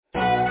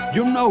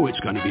You know it's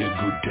going to be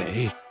a good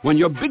day when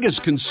your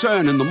biggest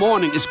concern in the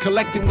morning is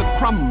collecting the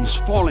crumbs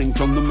falling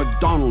from the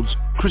McDonald's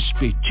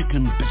crispy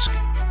chicken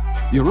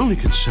biscuit. Your only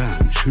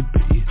concern should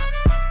be,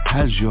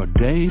 has your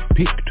day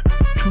peaked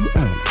too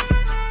early?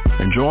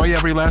 Enjoy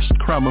every last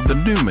crumb of the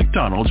new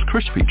McDonald's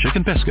crispy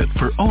chicken biscuit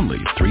for only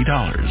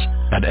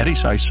 $3. Add any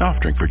size soft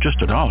drink for just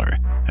 $1,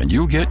 and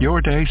you'll get your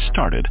day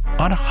started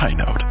on a high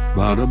note.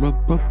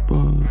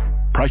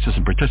 Ba-da-ba-ba-ba. Prices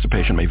and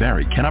participation may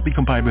vary. Cannot be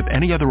combined with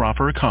any other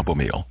offer or combo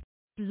meal.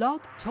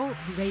 Blog Talk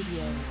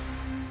Radio.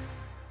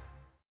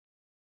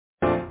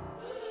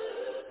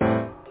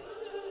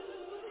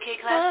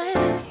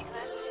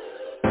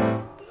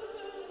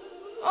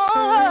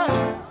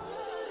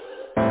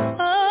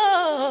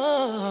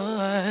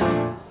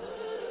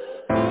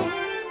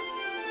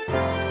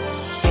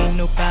 Ain't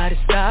nobody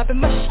stopping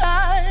my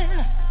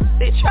shine.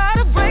 They try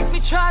to break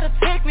me, try to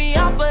take me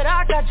out, but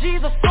I got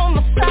Jesus on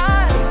my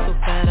side. So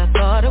bad I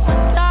thought it would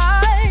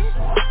die,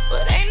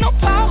 but ain't no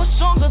power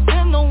stronger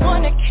than the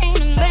one that came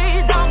and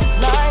laid down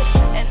his life.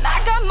 And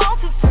I got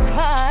mountains to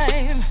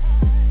climb,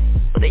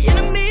 but the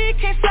enemy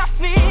can't stop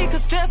me,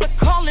 'cause there's a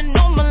calling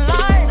on my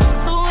life.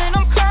 So when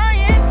I'm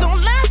crying,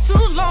 don't last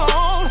too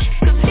long,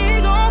 'cause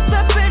he gon'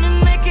 step in and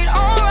make it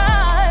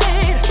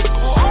alright.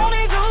 Won't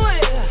he do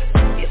it?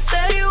 He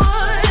said he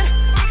would.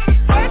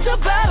 Fight your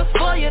battles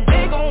for you,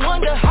 they gon'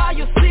 wonder how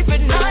you sleep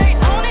at night.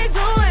 Won't he do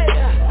it?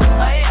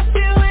 Yes,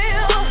 he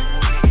will.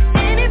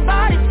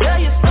 Anybody tell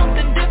you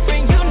something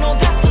different, you know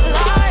that's a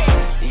lie.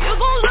 You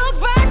gon' look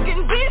back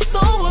and be so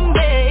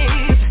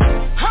amazed.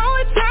 How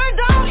it turned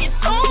out, it's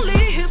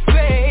only his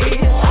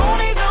grace.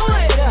 Won't he do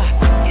it?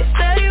 He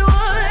said he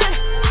would.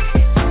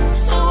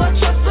 So I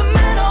trust him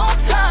at all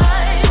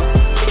times.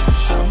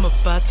 I'm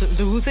about to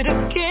lose it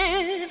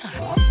again.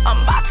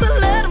 I'm about to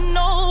let him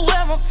know where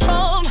I'm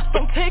from.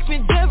 Don't take me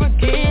there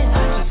again.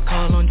 I just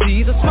call on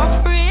Jesus,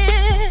 my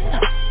friend.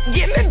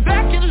 Get me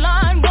back in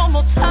line one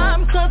more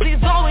time, 'cause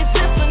he's always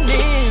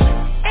listening.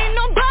 Ain't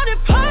nobody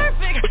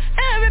perfect,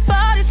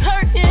 everybody's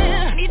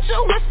hurting. Need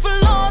your whisper,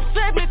 Lord,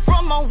 save me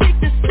from my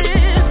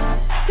weaknesses,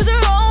 'cause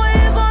you're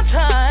always on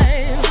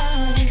time.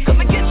 Come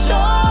and get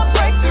your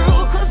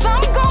breakthrough, 'cause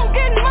I'm gon'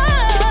 get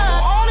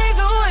mine. Won't he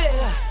do it?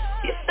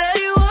 He said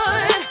he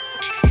would.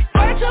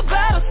 Fight your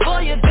battles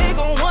for you, they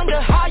gon'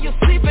 wonder how you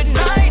sleep at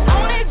night.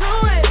 Won't he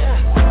do it?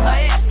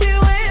 Yes, he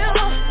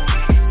will.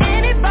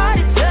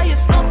 Anybody tell you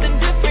something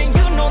different,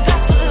 you know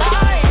that's a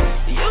lie.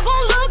 You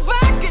gon' look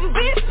back and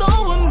be so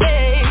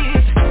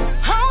amazed.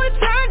 How it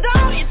turned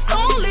out, it's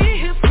only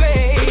his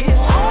grace.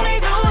 Won't he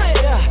do it?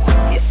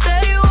 He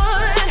said he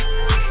would.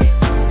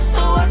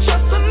 So I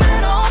trust him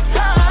at all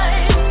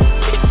times.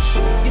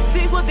 You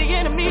see what the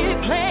enemy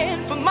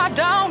planned for my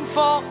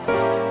downfall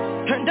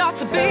turned out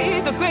to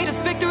be the greatest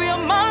victory of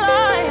my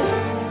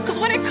life. 'Cause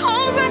when it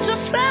comes at you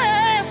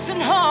fast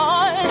and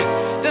hard,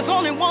 there's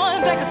only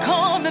one that can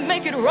come and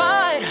make it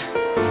right.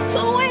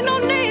 So ain't no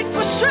need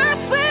for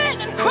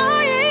stressing and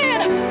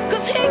crying,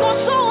 'cause he gon'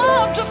 show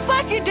up just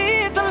like he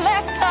did the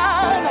last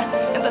time.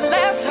 And the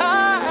last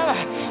time,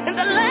 and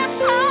the last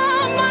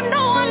time, I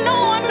know.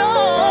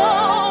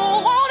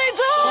 Won't he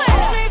do it?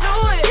 Won't he do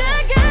it? Yeah.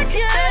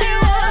 He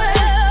would.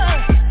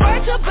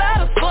 Fight your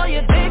battles for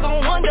you, they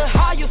gon' wonder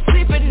how you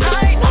sleep at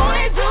night. Won't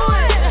he do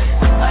it?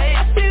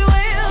 Yes, he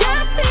will.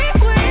 Yes, he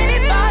will.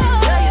 Anybody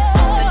tell you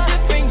something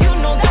different, you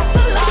know that's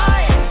a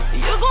lie.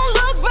 You gon'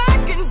 look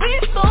back and be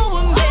so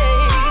amazed.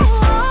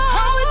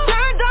 How it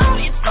turned out,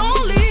 it's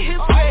only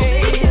his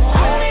grace.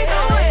 Won't he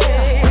do it?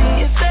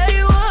 He said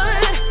he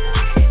would.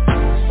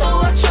 So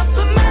I trust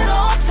him at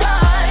all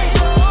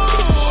times.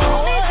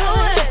 Won't he do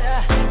it?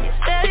 He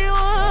said he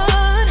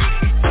would.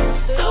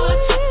 So I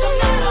trust him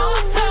at all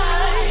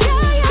times.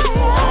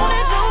 Won't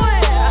he do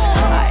it?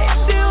 Yes,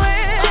 he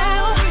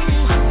will.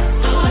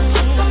 So I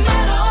trust him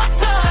at all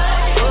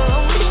times.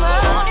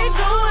 Won't he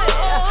do it?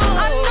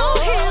 I know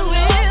he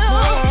will.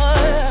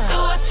 So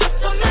I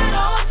trust him at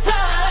all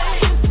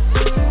times.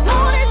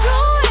 Won't he do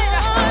it?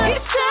 He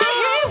said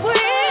he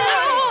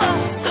will.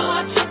 So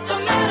I trust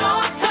him at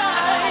all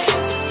times.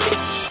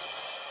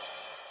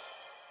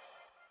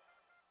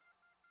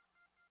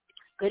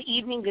 Good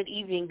evening, good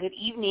evening, good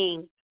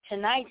evening.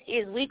 Tonight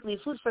is Weekly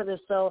Food for the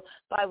Soul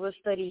Bible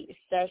Study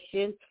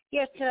Session.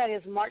 Yes, tonight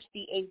is March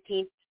the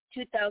 18th,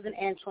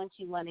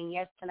 2021. And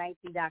yes, tonight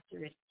the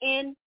doctor is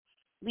in.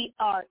 We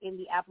are in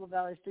the Apple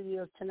Valley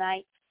Studios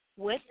tonight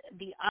with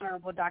the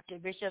Honorable Dr.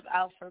 Bishop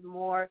Alfred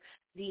Moore,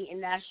 the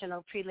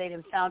National Prelate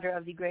and founder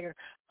of the Greater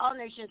All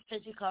Nations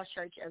Pentecost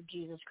Church of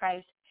Jesus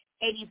Christ,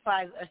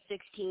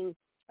 8516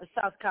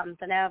 South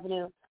Compton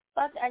Avenue,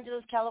 Los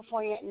Angeles,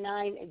 California,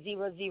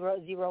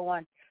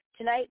 90001.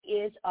 Tonight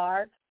is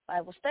our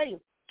Bible study,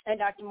 and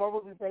Dr. Moore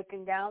will be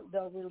breaking down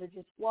the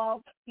religious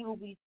wall. He will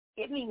be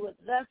giving what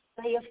thus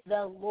saith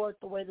the Lord,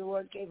 the way the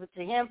Lord gave it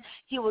to him.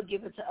 He will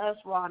give it to us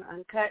raw and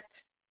uncut.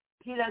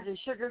 He doesn't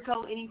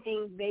sugarcoat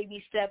anything,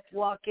 baby step,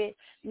 walk it,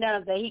 none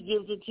of that. He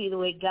gives it to you the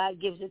way God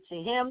gives it to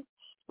him,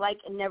 like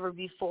never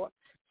before.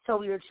 So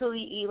we are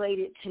truly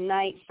elated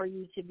tonight for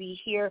you to be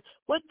here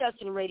with us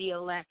in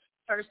Radio Land.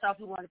 First off,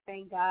 we want to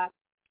thank God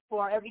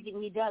for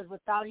everything he does.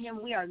 Without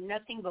him, we are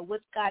nothing, but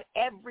with God,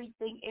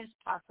 everything is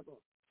possible.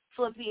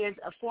 Philippians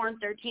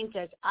 4:13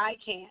 says, I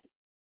can,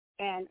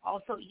 and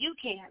also you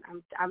can.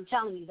 I'm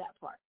telling you that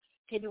part.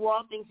 Can do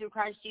all things through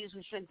Christ Jesus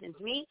who strengthens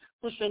me,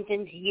 who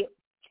strengthens you.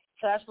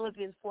 So that's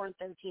Philippians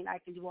 4:13. I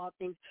can do all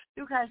things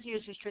through Christ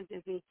Jesus who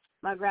strengthens me.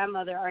 My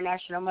grandmother, our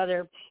national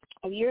mother,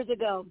 years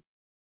ago,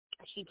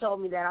 she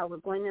told me that I was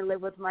going to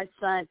live with my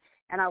son,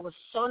 and I was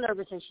so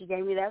nervous, and she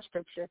gave me that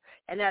scripture,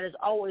 and that has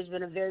always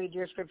been a very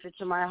dear scripture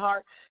to my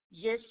heart,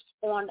 just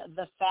on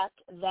the fact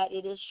that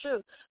it is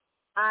true.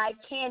 I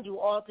can do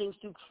all things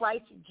through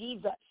Christ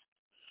Jesus.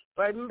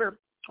 But remember,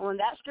 when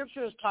that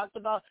scripture is talked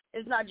about,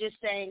 it's not just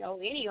saying, oh,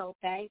 any old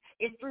thing.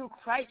 It's through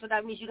Christ. So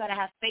that means you got to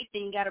have faith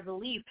and you got to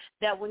believe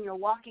that when you're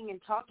walking and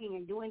talking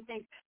and doing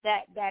things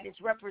that it's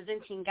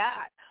representing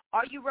God.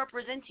 Are you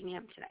representing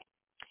him tonight?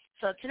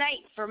 So tonight,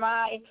 for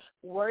my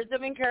words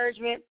of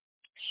encouragement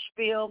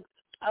spiel,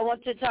 I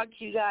want to talk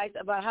to you guys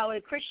about how a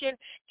Christian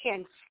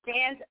can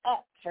stand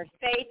up for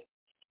faith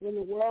when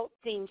the world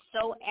seems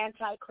so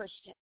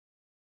anti-Christian.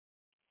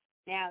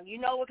 Now, you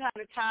know what kind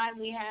of time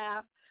we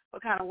have,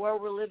 what kind of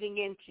world we're living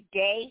in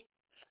today,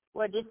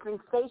 what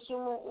dispensation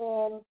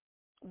we're in,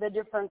 the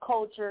different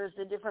cultures,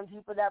 the different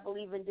people that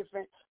believe in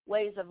different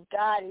ways of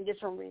God and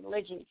different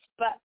religions.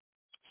 But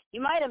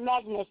you might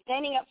imagine that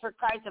standing up for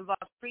Christ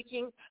involves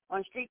preaching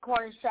on street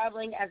corners,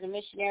 traveling as a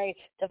missionary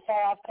to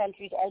far-off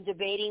countries, or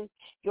debating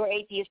your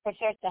atheist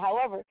professor.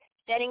 However,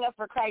 standing up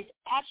for Christ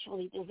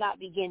actually does not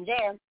begin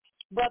there,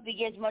 but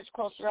begins much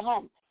closer to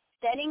home.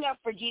 Standing up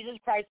for Jesus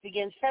Christ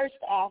begins first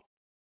off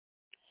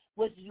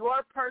with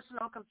your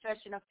personal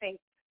confession of faith.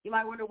 You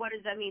might wonder, what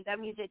does that mean? That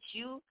means that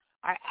you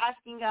are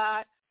asking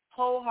God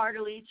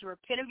wholeheartedly to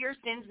repent of your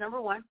sins,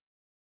 number one.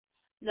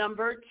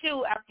 Number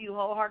two, after you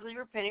wholeheartedly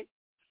repent,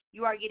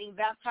 you are getting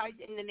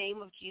baptized in the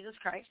name of Jesus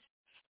Christ.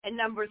 And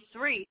number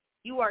three,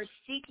 you are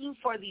seeking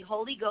for the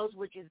Holy Ghost,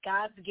 which is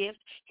God's gift,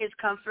 his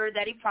comfort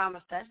that he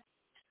promised us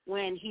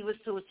when he was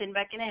to ascend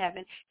back into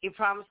heaven. He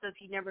promised us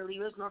he'd never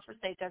leave us nor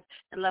forsake us,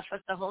 and left us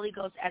the Holy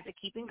Ghost as a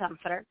keeping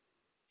comforter.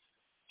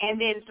 And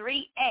then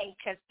 3A,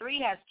 because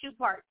 3 has two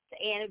parts,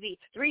 the A and a B.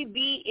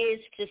 3B is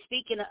to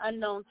speak in an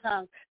unknown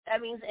tongue.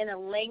 That means in a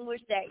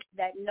language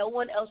that no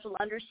one else will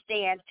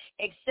understand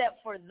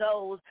except for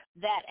those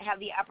that have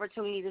the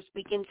opportunity to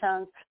speak in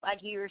tongues like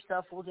you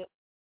yourself will do.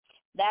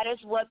 That is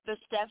what the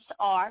steps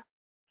are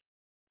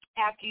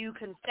after you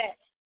confess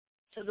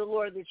to the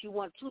Lord that you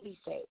want to be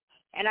saved.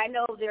 And I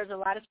know there's a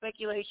lot of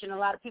speculation. A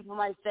lot of people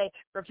might say,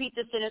 repeat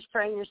the sinner's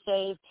prayer and you're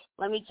saved.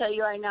 Let me tell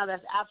you right now,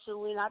 that's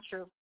absolutely not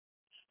true.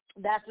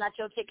 That's not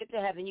your ticket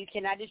to heaven. You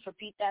cannot just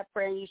repeat that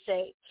prayer and you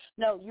say,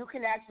 no, you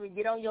can actually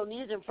get on your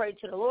knees and pray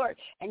to the Lord,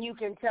 and you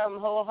can tell him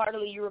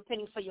wholeheartedly you're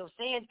repenting for your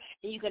sins,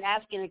 and you can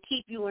ask him to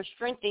keep you and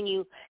strengthen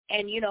you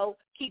and,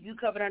 keep you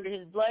covered under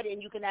his blood,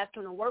 and you can ask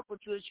him to work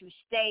with you as you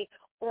stay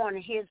on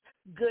his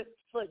good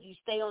foot. You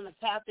stay on the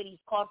path that he's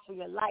called for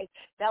your life.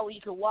 That way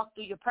you can walk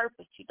through your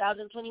purpose.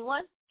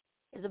 2021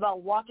 is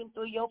about walking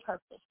through your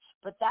purpose,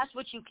 but that's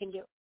what you can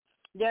do.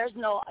 You're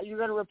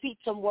going to repeat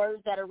some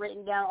words that are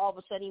written down. All of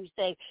a sudden you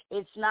say,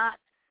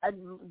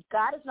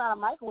 God is not a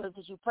microwave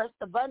because you press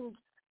the buttons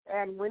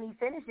and when he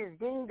finishes,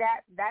 ding,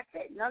 that's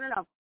it. No.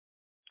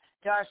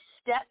 There are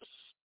steps,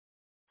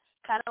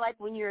 kind of like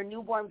when you're a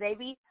newborn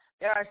baby.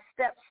 There are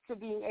steps to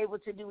being able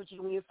to do what you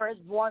do. When you're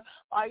first born,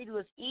 all you do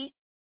is eat,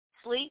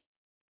 sleep.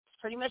 That's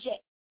pretty much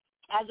it.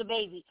 As a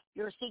baby,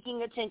 you're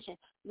seeking attention.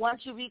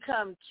 Once you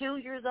become 2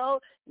 years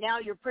old, now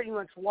you're pretty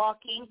much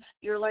walking,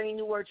 you're learning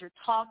new words, you're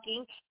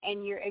talking,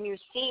 and you're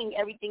seeing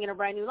everything in a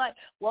brand new light.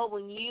 Well,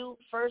 when you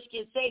first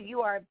get saved,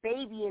 you are a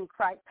baby in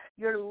Christ.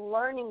 You're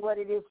learning what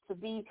it is to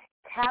be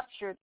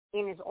captured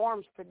in his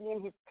arms, to be in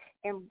his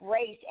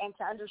embrace, and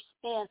to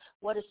understand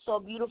what is so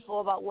beautiful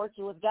about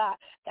working with God.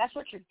 That's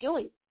what you're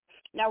doing.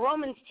 Now,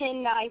 Romans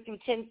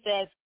 10:9-10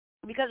 says,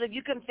 because if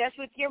you confess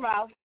with your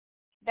mouth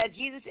that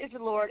Jesus is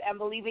the Lord and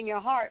believe in your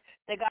heart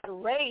that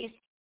God raised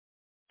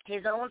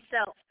his own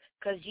self,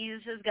 because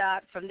Jesus is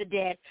God, from the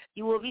dead,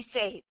 you will be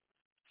saved.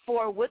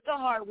 For with the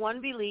heart one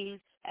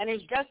believes and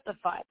is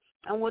justified,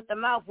 and with the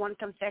mouth one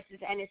confesses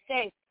and is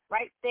saved.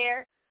 Right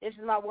there, this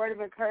is my word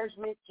of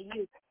encouragement to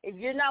you. If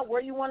you're not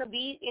where you want to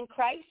be in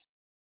Christ,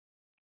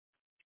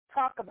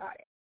 talk about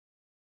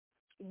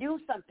it. Do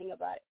something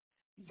about it.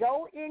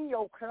 Go in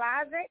your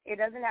closet. It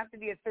doesn't have to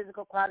be a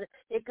physical closet.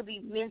 It could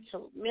be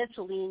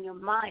mentally in your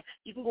mind.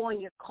 You can go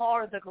in your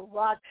car, the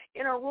garage,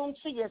 in a room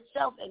to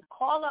yourself and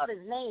call out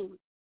his name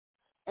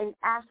and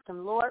ask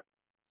him, Lord,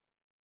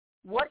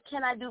 what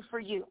can I do for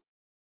you?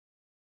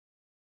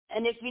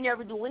 And if you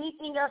never do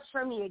anything else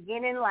for me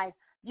again in life,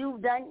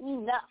 you've done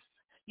enough.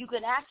 You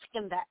can ask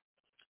him that.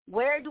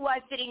 Where do I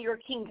fit in your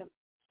kingdom?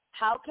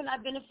 How can I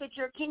benefit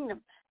your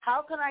kingdom?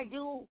 How can I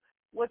do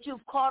what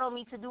you've called on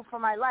me to do for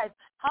my life?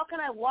 How can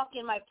I walk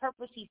in my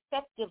purpose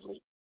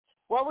effectively?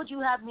 What would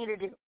you have me to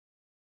do?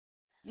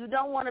 You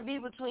don't want to be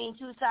between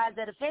two sides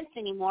of the fence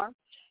anymore.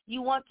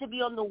 You want to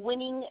be on the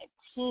winning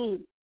team.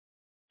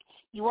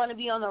 You want to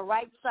be on the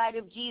right side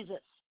of Jesus.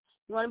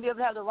 You want to be able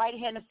to have the right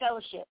hand of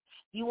fellowship.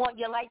 You want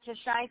your light to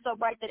shine so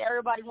bright that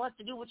everybody wants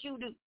to do what you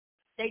do.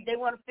 They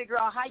want to figure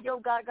out how your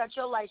God got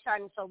your light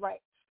shining so bright.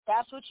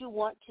 That's what you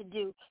want to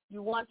do.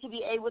 You want to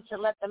be able to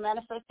let the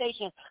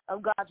manifestation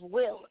of God's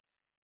will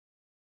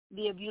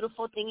be a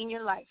beautiful thing in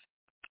your life.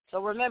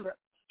 So remember,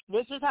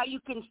 this is how you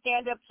can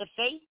stand up to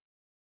faith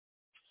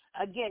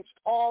against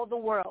all the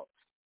world.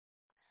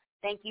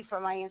 Thank you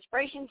for my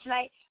inspiration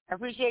tonight. I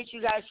appreciate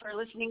you guys for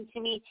listening to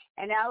me.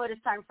 And now it is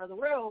time for the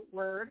real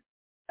word.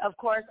 Of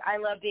course, I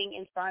love being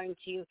inspiring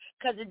to you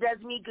because it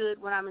does me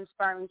good when I'm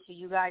inspiring to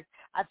you guys.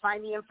 I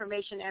find the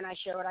information and I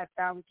share what I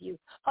found with you.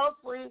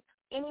 Hopefully,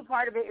 any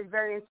part of it is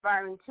very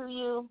inspiring to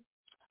you.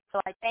 So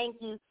I thank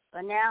you.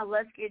 But now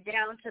let's get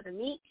down to the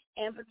meat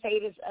and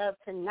potatoes of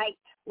tonight,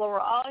 where we're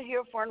all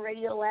here for in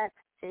Radio Land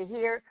to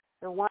hear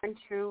the one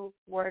true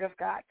word of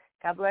God.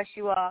 God bless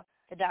you all.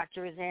 The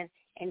doctor is in,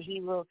 and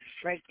he will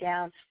break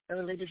down the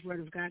religious word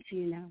of God to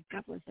you now.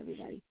 God bless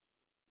everybody.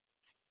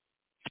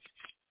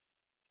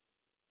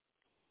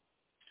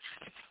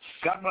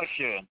 God bless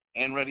you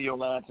in Radio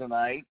Land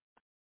tonight.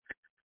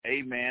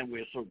 Amen.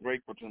 We're so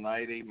grateful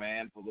tonight,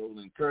 amen, for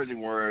those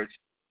encouraging words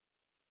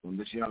from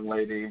this young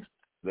lady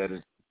that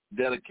is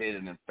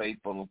dedicated and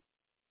faithful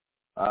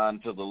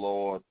unto the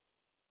Lord.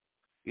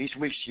 Each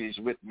week she's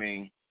with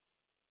me,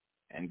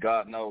 and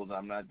God knows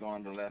I'm not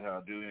going to let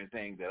her do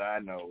anything that I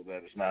know that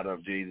is not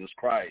of Jesus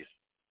Christ.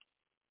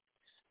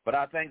 But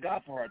I thank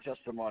God for her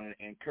testimony,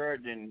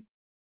 encouraging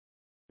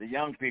the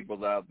young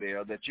people out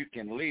there that you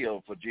can live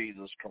for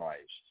Jesus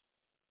Christ.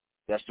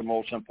 That's the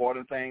most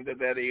important thing that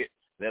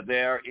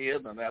there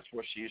is, and that's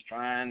what she's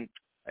trying,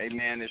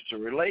 amen, is to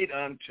relate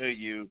unto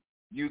you.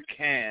 You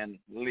can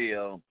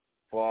live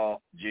for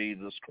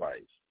Jesus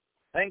Christ.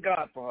 Thank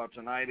God for her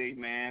tonight,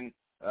 amen,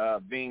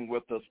 being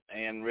with us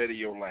in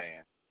Radio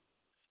Land.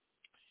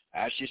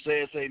 As she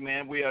says,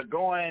 amen, we are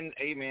going,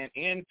 amen,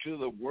 into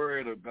the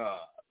Word of God.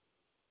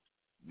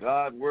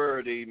 God's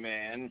Word,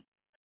 amen,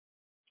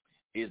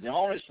 is the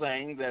only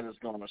thing that is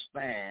going to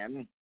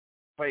stand,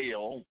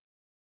 fail.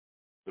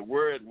 The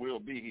Word will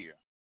be here.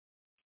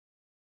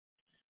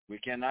 We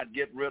cannot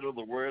get rid of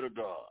the Word of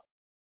God.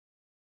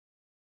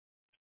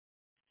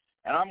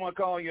 And I'm going to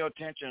call your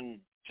attention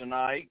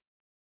tonight.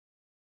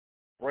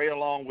 Pray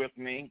along with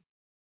me.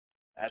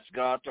 Ask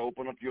God to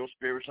open up your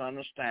spiritual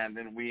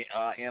understanding. We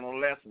are in a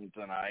lesson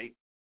tonight,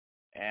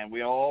 and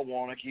we all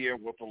want to hear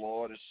what the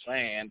Lord is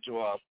saying to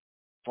us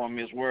from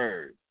His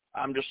Word.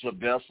 I'm just a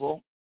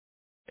vessel,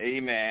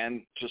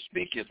 amen, to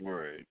speak His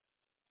Word.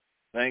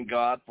 Thank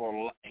God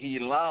for He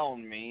allowed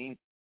me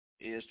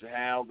is to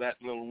have that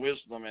little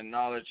wisdom and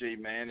knowledge,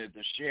 amen, and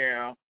to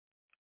share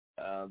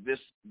this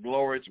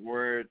glorious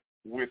Word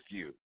with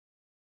you.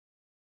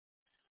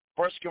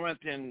 1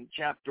 Corinthians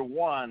chapter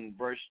 1,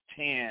 verse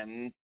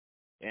 10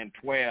 and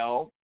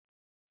 12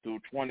 through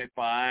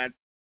 25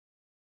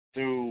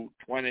 through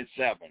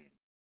 27.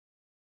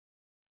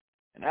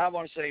 And I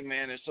want to say,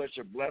 man, it's such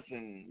a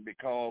blessing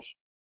because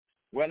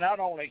we're not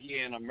only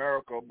here in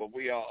America, but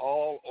we are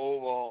all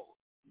over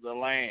the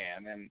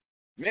land. And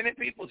many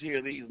people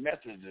hear these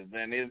messages,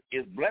 and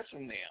it's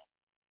blessing them.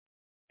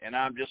 And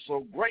I'm just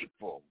so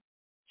grateful.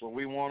 So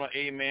we want to,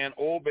 amen,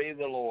 obey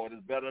the Lord.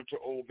 It's better to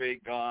obey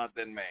God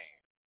than man.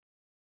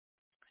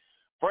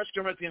 1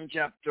 Corinthians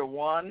chapter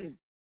 1,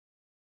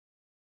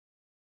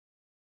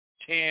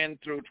 10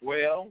 through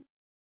 12,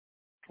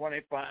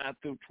 25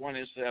 through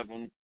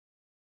 27.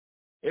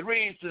 It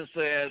reads and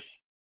says,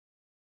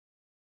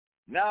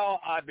 "Now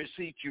I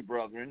beseech you,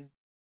 brethren,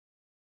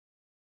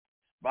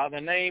 by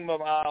the name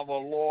of our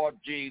Lord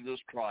Jesus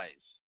Christ,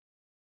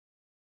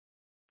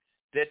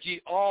 that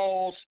ye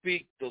all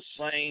speak the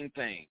same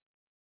thing,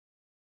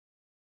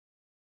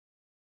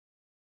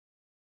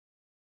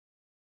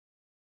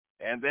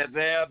 and that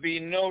there be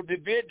no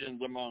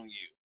divisions among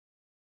you,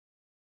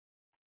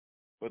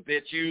 but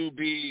that you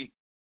be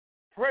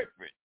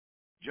perfect,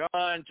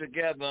 joined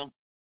together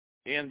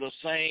in the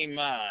same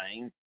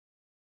mind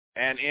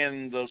and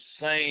in the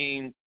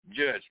same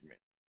judgment.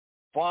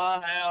 For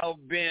I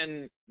have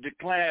been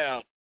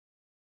declared,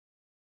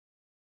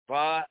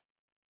 for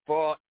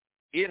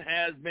it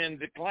has been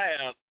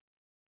declared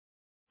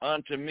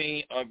unto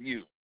me of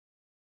you,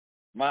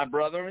 my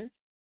brethren,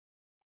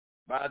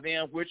 by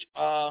them which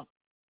are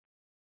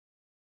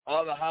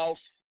of the house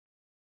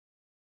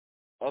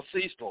of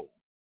Cesto,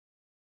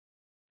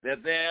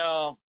 that there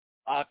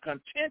are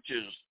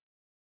contentions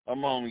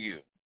among you.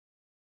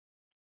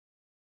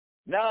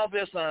 Now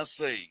this I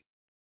say,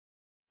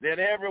 that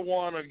every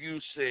one of you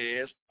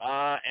says,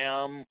 I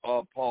am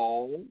of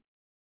Paul,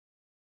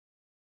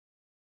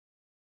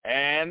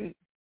 and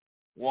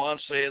one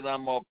says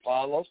I'm of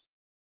Apollos,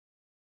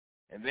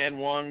 and then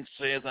one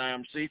says I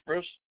am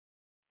Cephas,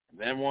 and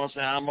then one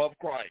says I'm of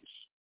Christ.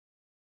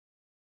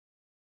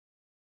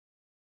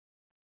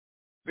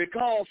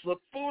 Because the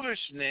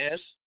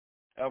foolishness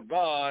of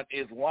God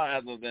is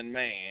wiser than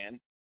man,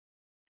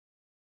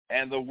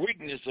 and the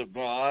weakness of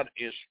God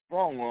is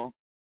stronger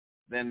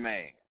than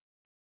man.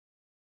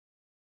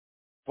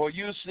 For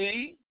you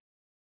see,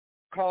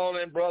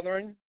 calling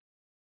brethren,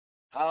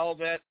 how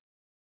that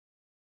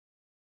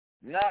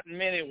not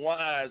many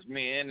wise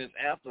men is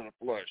after the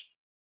flesh.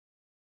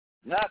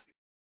 Not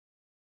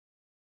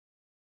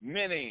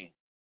many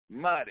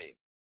mighty,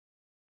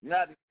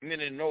 not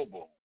many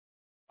noble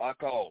are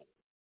called.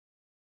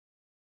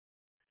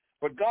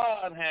 But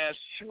God has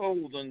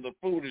chosen the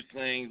foolish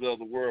things of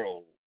the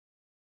world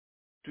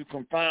to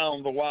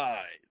confound the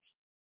wise.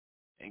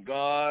 And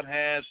God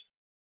has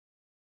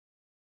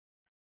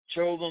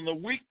chosen the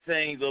weak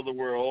things of the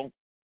world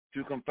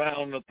to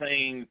confound the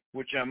things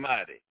which are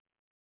mighty.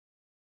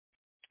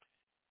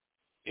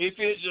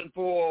 Ephesians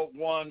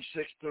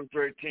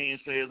 4:1-6-13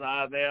 says,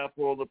 I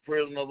therefore, the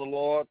prisoner of the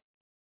Lord,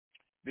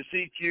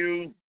 beseech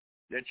you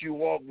that you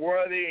walk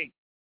worthy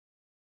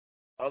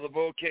of the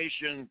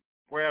vocation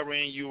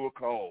wherein you were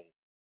called,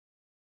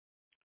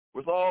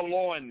 with all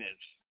lowliness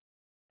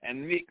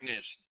and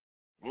meekness,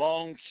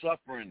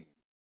 long-suffering,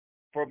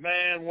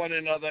 forbearing one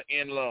another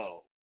in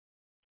love,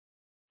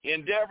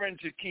 endeavoring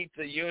to keep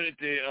the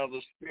unity of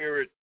the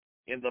Spirit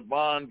in the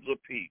bonds of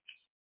peace.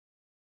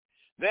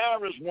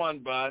 There is one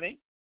body,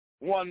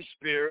 one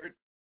Spirit,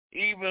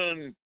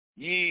 even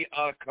ye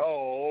are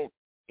called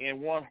in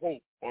one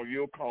hope of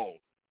your call.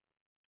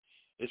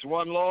 It's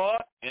one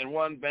Lord and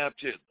one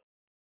baptism.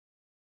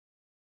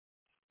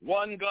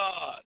 One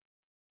God,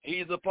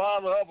 he's the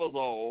Father of us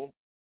all,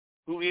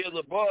 who is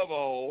above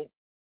all,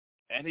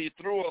 and he's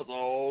through us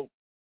all,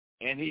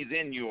 and he's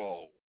in you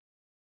all.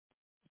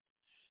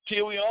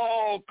 Till we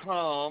all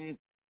come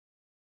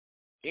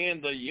in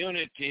the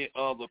unity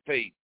of the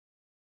faith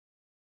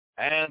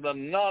and the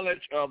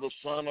knowledge of the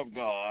Son of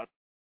God,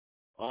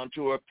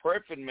 unto a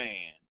perfect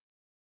man,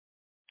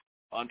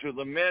 unto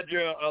the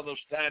measure of the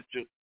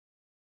stature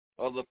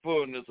of the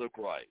fullness of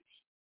Christ.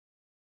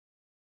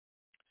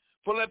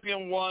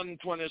 Philippians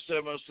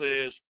 1:27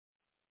 says,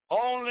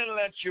 only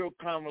let your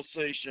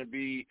conversation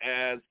be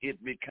as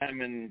it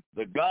becoming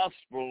the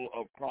gospel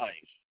of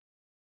Christ,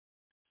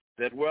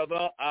 that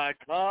whether I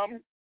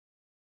come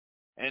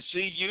and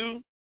see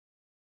you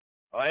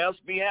or else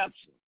be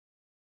absent,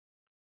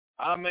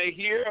 I may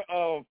hear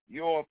of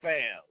your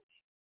affairs,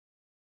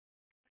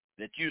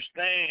 that you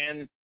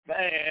stand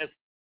fast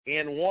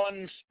in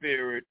one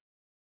spirit,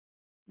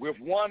 with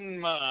one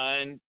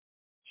mind,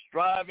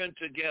 striving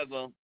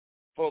together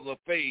for the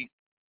faith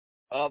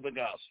of the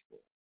gospel.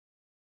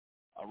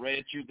 I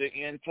read you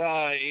the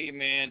entire,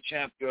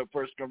 chapter of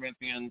 1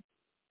 Corinthians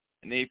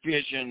and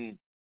Ephesians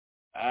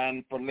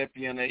and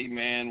Philippians,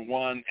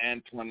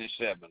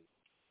 1:27.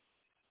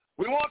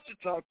 We want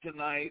to talk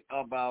tonight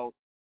about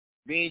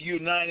being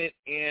united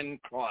in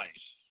Christ.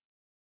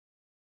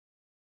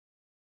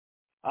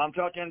 I'm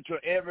talking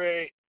to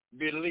every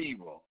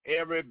believer,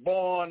 every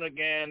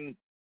born-again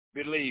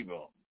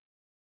believer.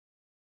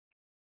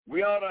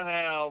 We ought to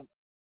have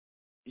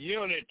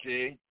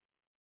unity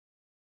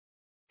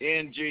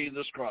in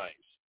Jesus Christ.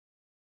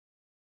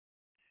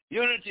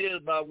 Unity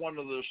is about one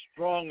of the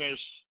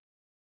strongest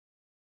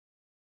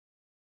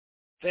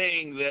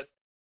things that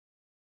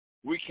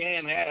we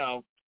can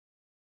have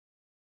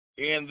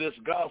in this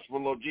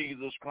gospel of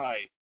Jesus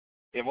Christ.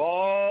 If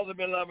all the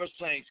beloved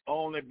saints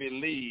only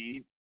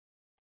believe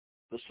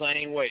the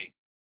same way.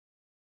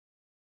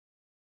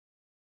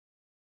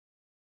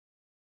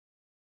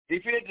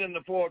 Ephesians,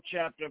 the 4th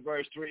chapter,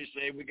 verse 3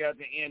 say we got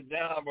to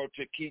endeavor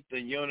to keep the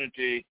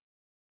unity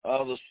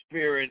of the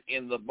Spirit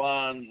in the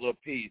bonds of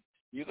peace.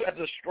 You got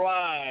to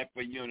strive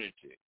for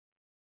unity.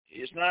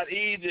 It's not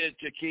easy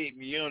to keep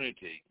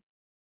unity,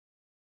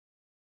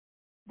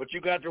 but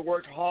you got to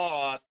work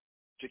hard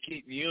to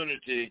keep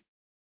unity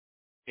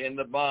in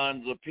the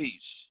bonds of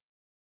peace.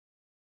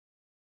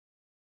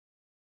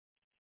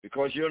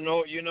 Because you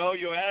know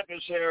your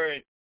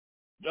adversary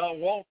don't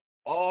want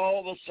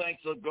all the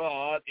saints of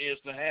God is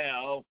to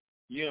have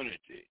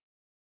unity.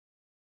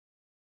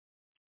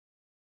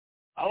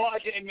 I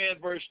like,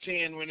 verse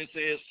 10 when it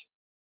says,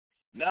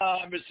 now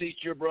I beseech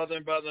you,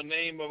 brethren, by the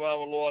name of our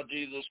Lord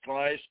Jesus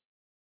Christ,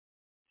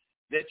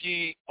 that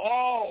ye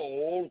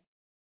all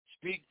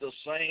speak the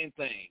same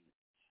thing.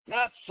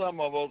 Not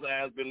some of us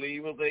as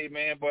believers,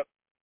 but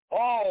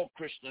all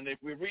Christians. If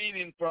we're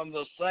reading from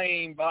the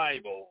same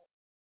Bible,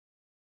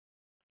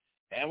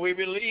 and we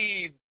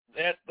believe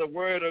that the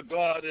Word of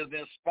God is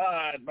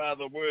inspired by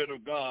the Word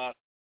of God,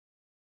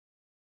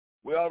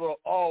 we ought to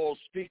all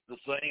speak the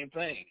same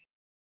thing.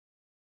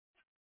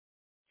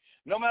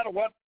 No matter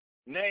what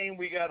name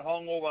we got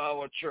hung over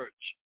our church,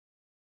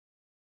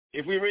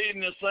 if we're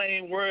reading the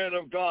same Word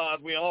of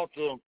God, we ought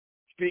to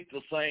speak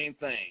the same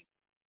thing.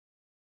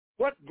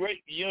 What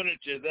great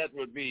unity that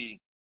would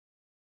be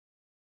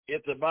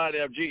if the body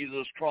of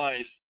Jesus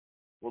Christ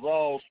was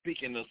all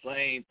speaking the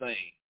same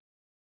thing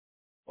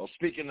or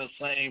speaking the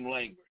same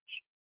language.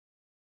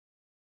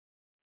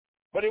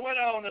 But he went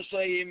on to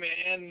say,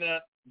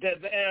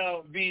 that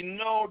there be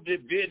no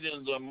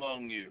divisions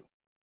among you.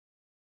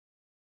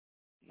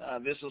 Now,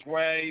 this is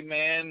where,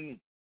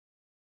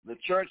 the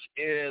church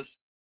is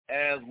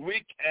as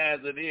weak as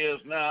it is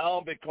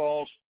now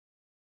because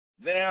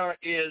there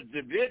is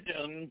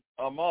division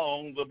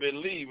among the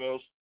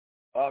believers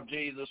of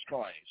Jesus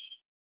Christ.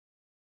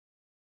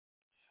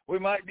 We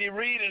might be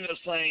reading the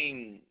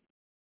same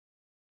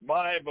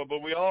Bible,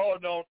 but we all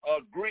don't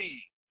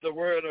agree the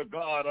word of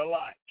God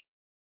alike.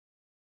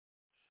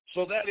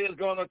 So that is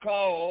going to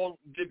cause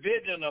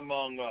division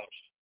among us.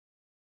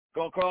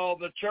 Going to cause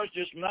the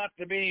churches not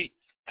to be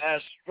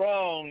as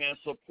strong and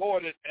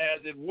supported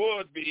as it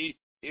would be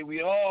if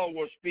we all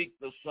would speak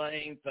the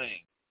same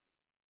thing.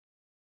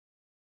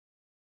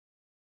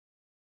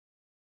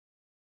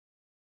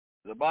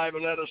 The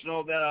Bible let us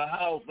know that a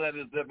house that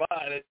is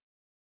divided,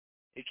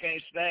 it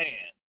can't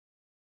stand.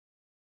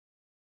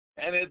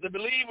 And if the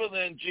believers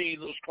in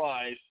Jesus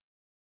Christ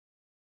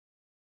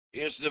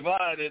is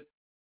divided,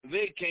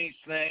 they can't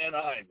stand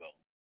either.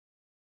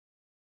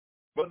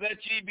 But that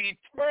ye be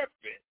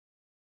perfect,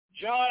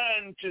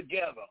 joined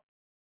together.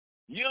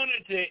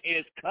 Unity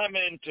is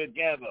coming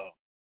together.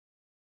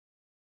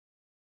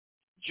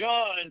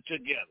 Joined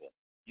together.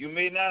 You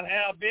may not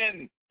have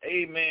been,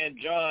 amen,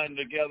 joined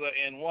together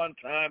in one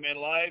time in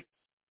life,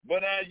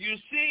 but as you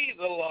see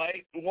the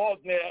light,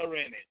 walk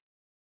therein it.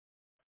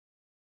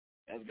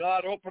 As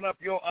God open up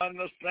your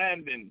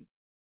understanding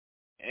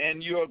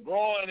and you're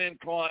growing in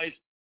Christ,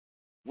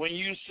 when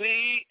you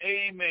see,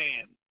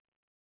 amen,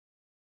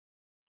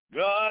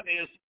 God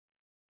is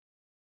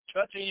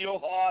touching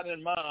your heart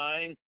and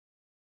mind,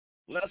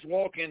 let's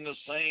walk in the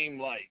same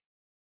light.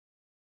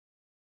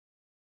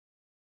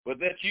 But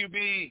that you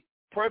be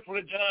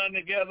perfectly joined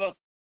together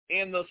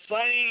in the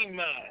same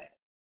mind,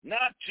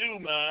 not two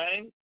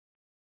minds.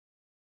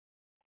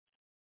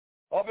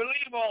 A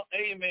believer,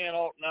 amen,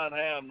 ought not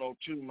have no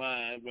two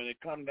minds when it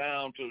comes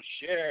down to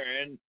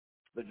sharing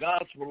the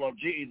gospel of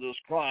Jesus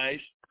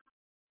Christ.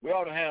 We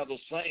ought to have the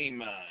same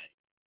mind.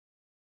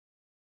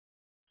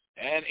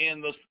 And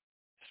in the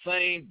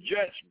same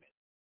judgment,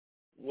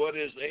 what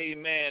is,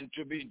 amen,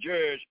 to be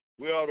judged,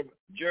 we ought to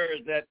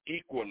judge that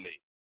equally.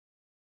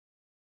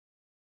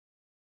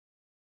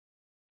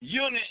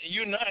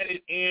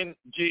 United in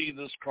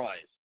Jesus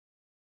Christ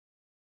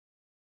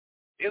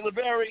is a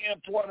very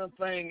important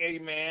thing,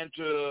 amen,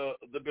 to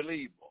the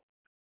believer.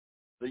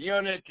 The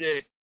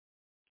unity,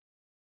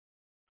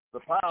 the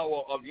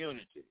power of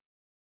unity.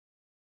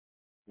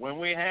 When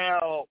we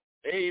have,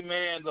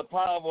 amen, the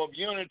power of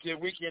unity,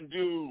 we can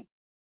do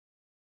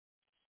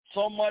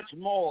so much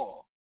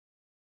more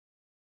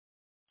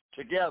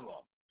together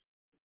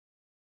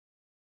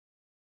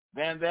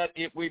than that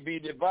if we be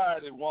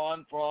divided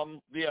one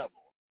from the other.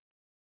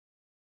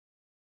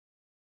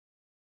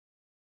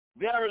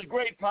 There is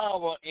great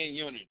power in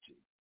unity.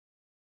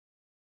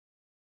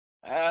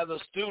 As the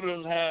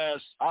student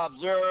has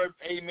observed,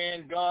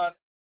 amen, God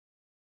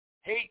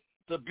hates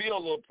the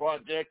builder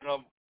project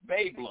of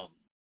Babylon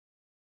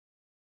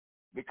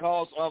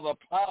because of the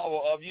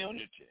power of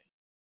unity.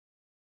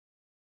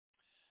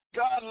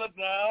 God looked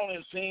down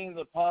and seen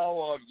the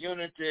power of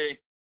unity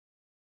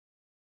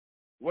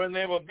when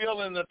they were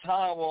building the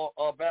Tower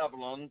of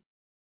Babylon,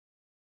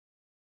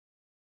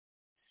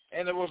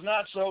 and it was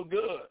not so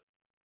good.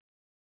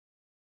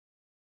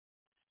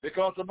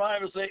 Because the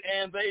Bible says,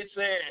 and they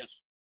says,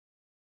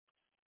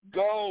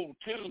 go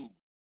to,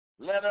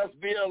 let us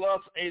build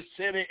us a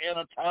city and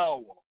a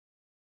tower,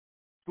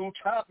 whose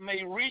top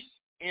may reach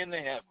in the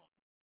heaven.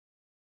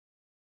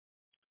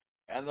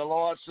 And the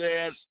Lord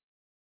says,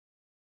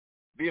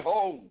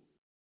 behold,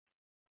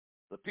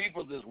 the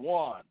people is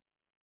one,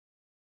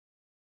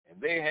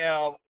 and they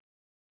have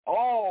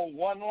all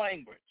one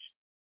language.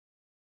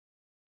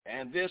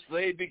 And this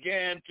they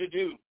began to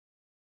do.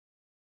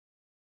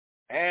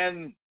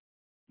 And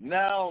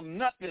now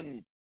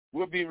nothing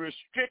will be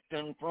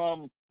restricting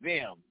from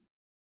them,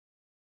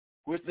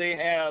 which they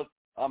have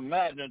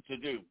imagined to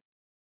do.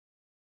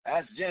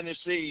 That's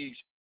Genesis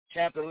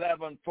chapter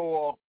 11,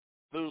 4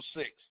 through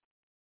 6.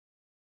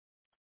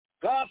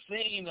 God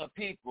seen the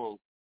people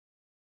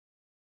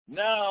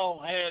now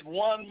had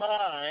one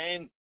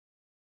mind,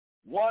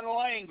 one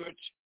language,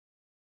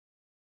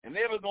 and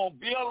they were going to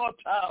build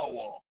a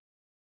tower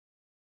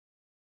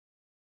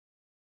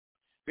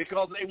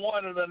because they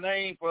wanted a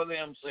name for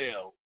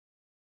themselves.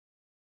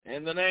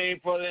 And the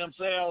name for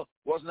themselves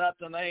was not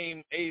the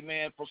name,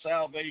 amen, for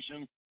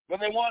salvation,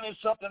 but they wanted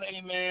something,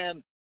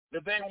 amen,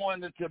 that they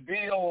wanted to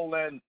build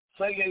and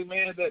say,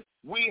 amen, that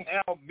we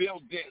have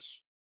built this.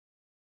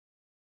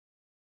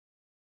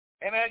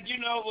 And as you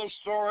know the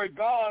story,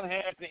 God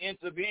had to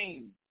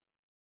intervene.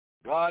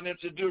 God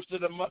introduced to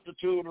the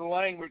multitude of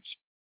language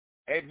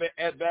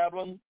at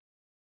Babylon,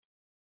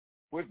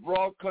 which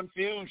brought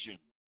confusion.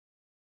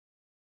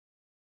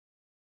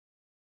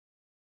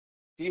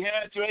 He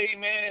had to,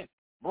 amen,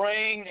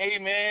 bring,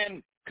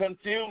 amen,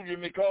 confusion,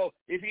 because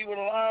if he would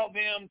allow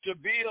them to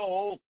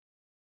build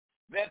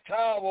that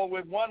tower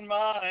with one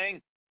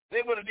mind,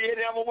 they would have did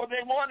ever what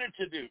they wanted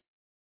to do.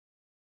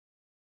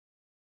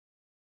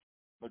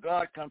 But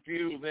God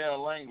confused their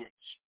language.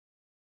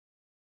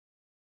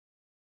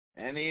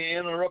 And he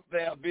interrupted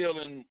their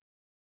building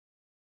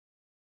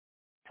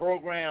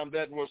program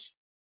that was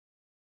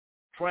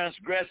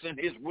transgressing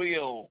his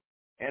will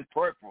and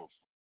purpose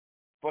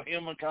for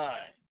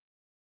humankind.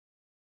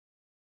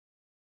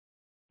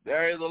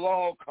 There is a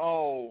law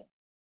called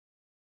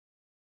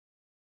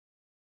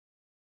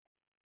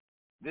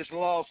This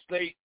law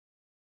states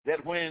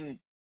that when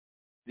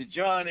the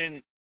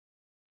joining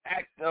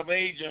act of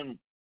agents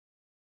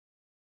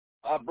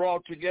are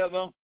brought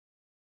together,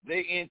 they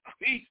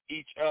increase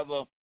each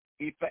other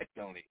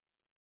effectively.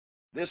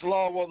 This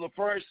law was the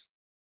first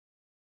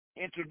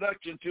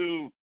introduction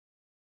to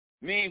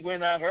me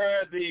when I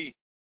heard the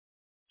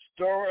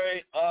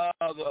story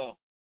of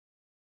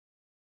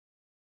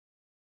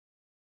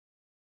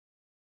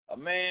a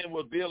man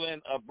was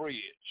building a bridge.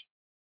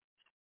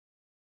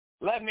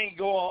 Let me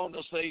go on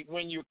to say,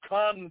 when you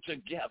come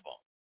together,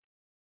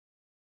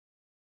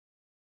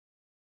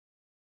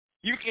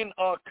 you can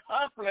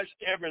accomplish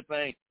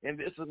everything. And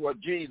this is what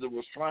Jesus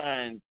was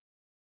trying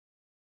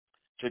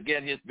to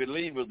get his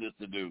believers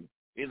to do,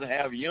 is to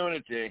have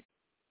unity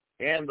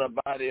in the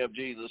body of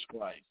Jesus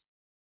Christ.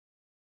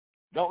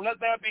 Don't let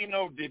there be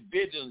no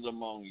divisions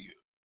among you.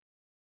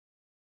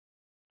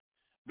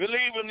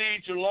 Believers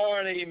need to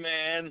learn,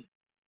 amen,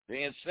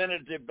 the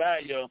incentive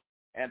value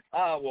and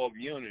power of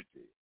unity.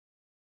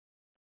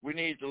 We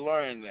need to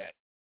learn that.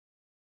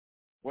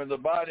 When the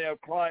body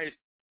of Christ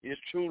is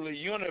truly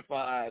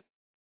unified,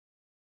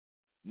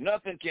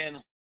 nothing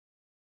can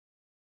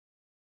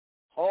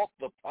halt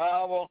the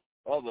power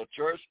of the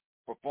church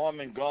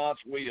performing God's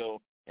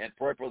will and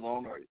purpose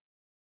on earth.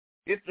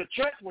 If the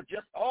church were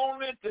just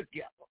only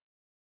together,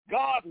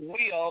 God's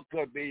will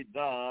could be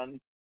done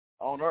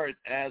on earth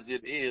as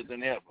it is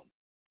in heaven.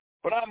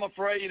 But I'm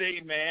afraid,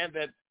 amen,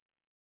 that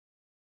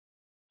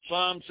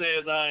some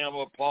says I am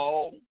of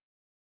Paul,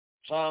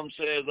 some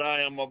says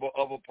I am of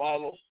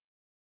Apollos,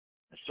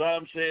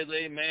 some says,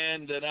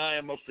 amen, that I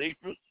am of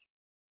Cephas,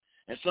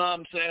 and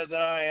some says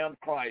that I am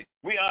Christ.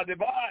 We are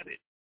divided.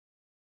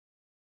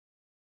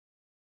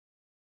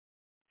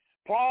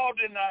 Paul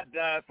did not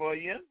die for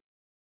you.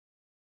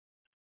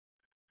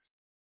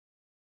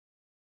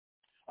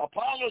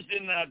 Apollos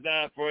did not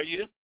die for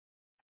you.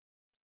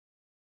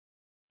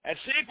 And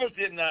Cephas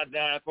did not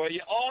die for you.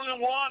 Only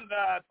one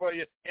died for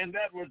you, and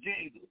that was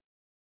Jesus.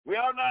 We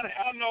are not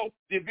have no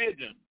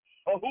division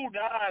of who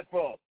died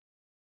for us.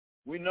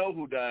 We know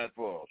who died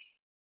for us.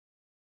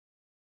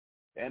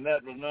 And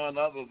that was none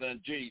other than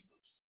Jesus.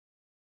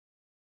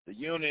 The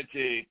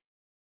unity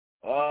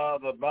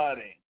of the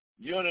body.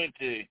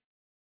 Unity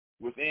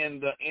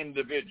within the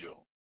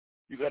individual.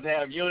 You got to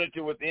have unity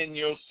within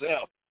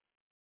yourself.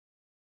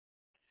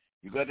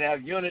 You got to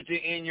have unity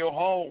in your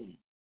home.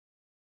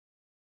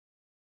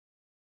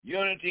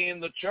 Unity in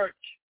the church.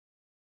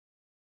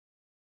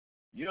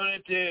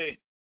 Unity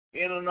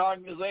in an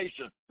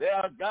organization.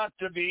 There has got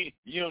to be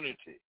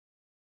unity.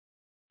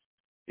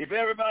 If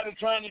everybody's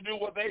trying to do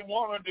what they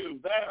want to do,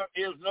 there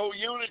is no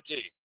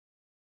unity.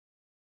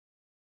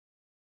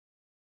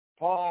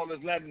 Paul is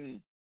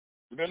letting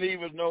the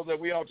believers know that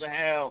we ought to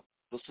have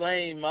the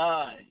same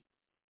mind.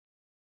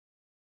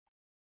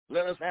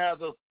 Let us have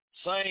the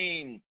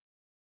same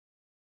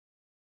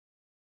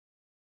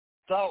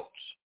thoughts.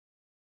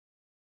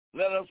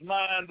 Let us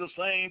mind the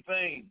same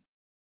thing.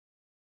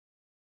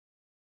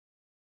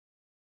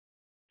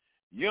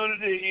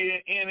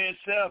 Unity in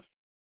itself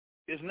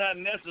is not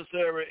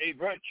necessarily a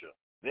virtue.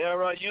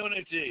 There are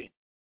unity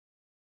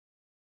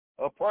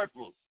of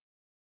purpose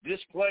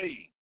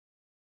displayed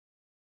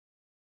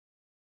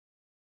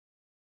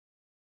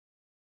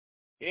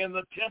in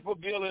the temple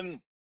building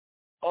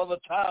of the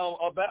Tower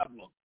of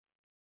Babylon,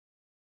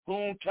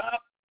 whom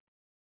top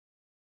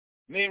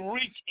may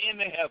reach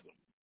into heaven.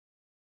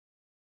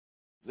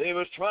 They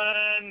was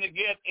trying to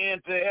get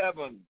into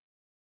heaven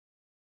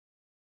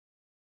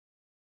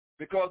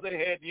because they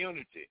had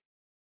unity.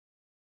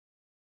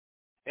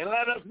 And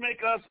let us make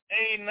us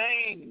a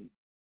name,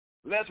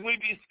 lest we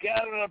be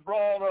scattered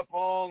abroad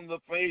upon the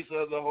face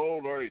of the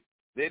whole earth.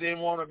 They didn't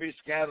want to be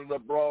scattered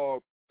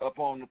abroad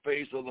upon the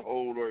face of the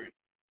whole earth.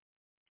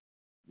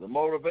 The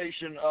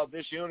motivation of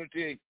this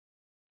unity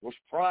was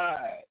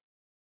pride.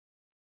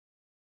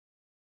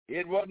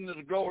 It wasn't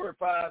to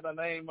glorify the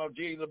name of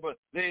Jesus, but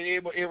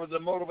it was the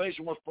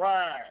motivation was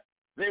pride.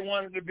 They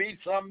wanted to be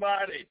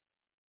somebody.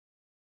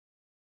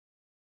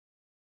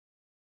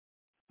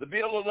 The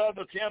builders of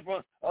the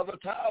temple of the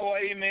tower,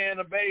 amen,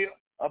 of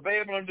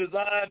Babylon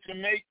designed to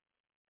make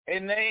a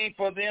name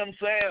for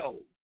themselves.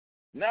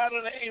 Not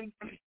a name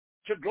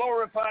to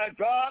glorify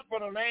God,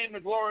 but a name to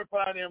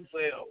glorify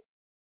themselves.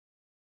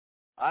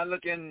 I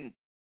look in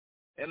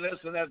and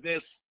listen at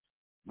this.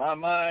 My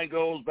mind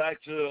goes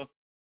back to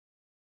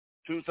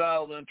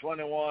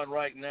 2021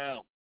 right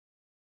now.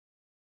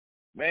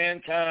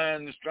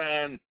 Mankind is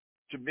trying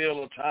to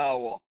build a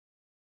tower.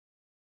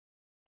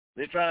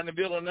 They're trying to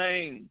build a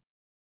name,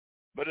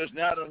 but it's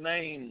not a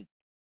name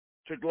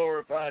to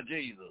glorify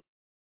Jesus.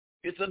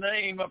 It's a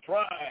name of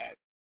pride.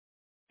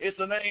 It's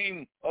a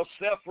name of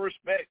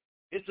self-respect.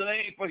 It's a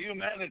name for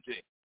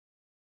humanity.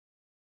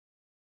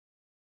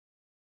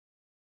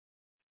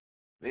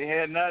 They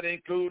had not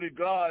included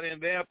God in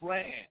their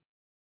plan.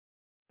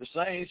 The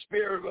same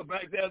spirit was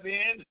back there at the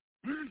end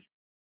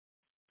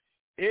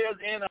is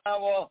in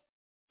our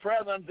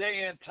present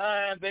day and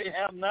time. They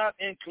have not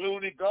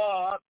included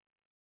God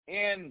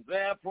in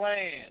their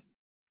plan.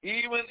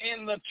 even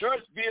in the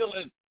church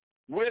building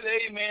with,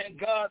 amen,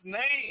 God's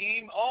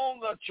name on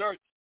the church,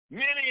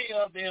 many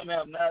of them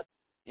have not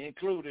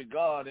included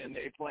God in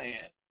their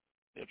plan.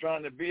 They're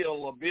trying to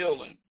build a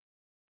building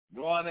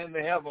going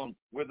into heaven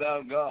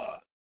without God,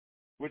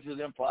 which is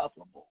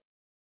impossible.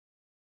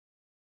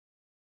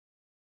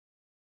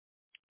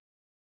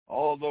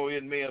 Although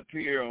it may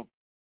appear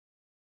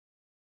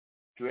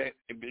to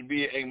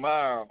be a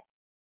mile,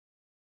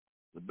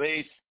 the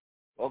base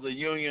of the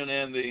union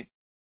and the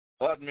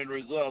ultimate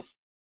results,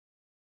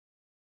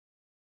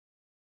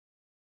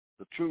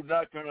 the true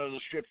doctrine of the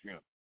Scripture.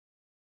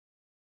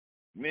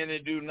 Many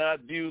do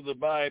not view the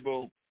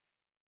Bible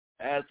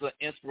as the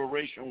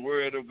inspiration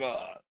word of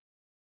God.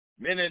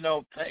 Many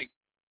don't think,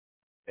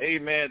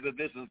 amen, that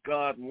this is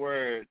God's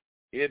word.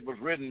 It was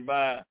written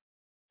by,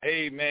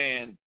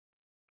 amen,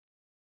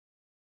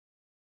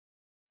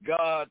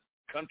 God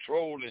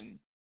controlling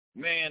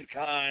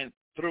mankind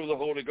through the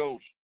Holy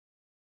Ghost.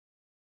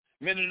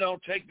 Many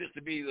don't take this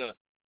to be the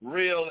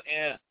real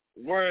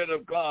word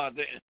of God,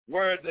 the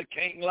word that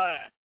can't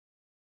lie.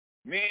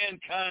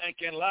 Mankind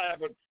can lie,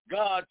 but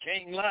God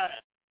can't lie.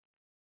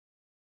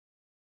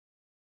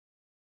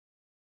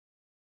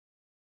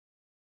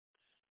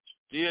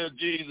 Still,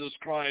 Jesus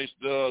Christ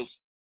does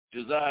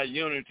desire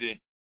unity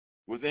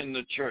within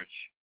the church.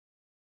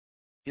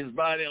 His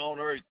body on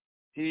earth,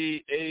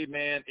 he,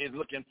 amen, is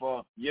looking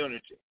for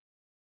unity.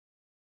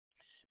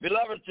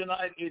 Beloved,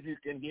 tonight, if you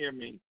can hear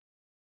me,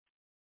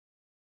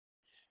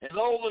 and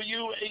those of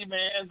you,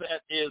 amen,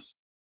 that is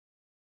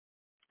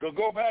going to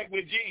go back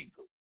with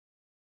Jesus,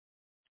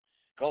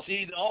 because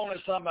he's the only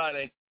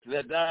somebody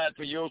that died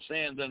for your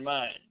sins and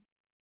mine,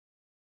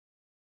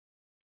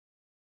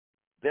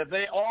 that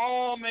they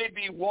all may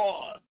be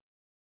one,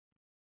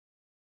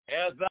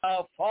 as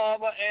thou,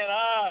 Father, and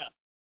I,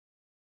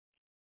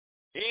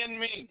 in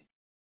me,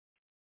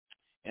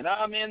 and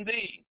I'm in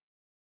thee,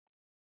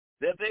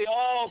 that they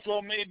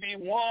also may be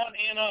one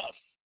in us,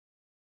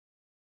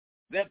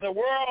 that the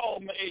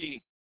world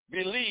may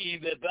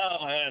believe that thou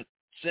hast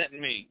sent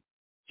me.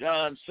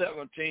 John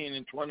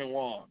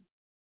 17:21.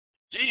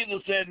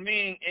 Jesus said,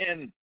 me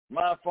and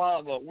my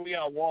Father, we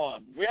are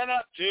one. We are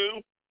not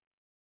two.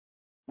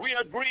 We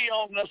agree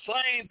on the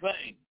same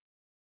thing.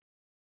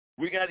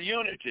 We got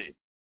unity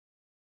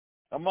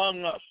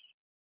among us.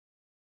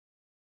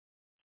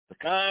 The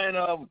kind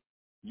of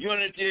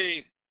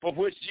unity for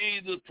which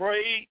Jesus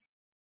prayed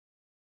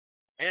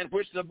and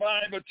which the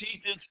Bible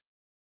teaches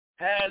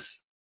has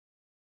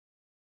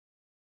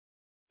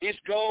its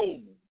goal.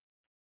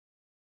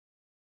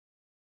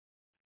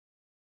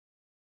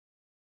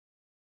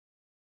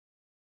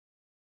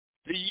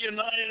 The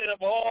united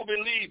of all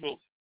believers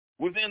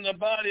within the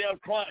body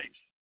of Christ,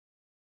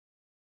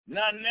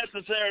 not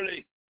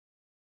necessarily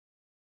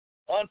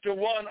unto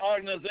one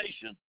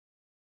organization,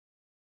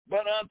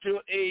 but unto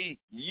a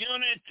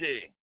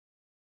unity,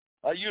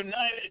 a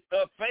united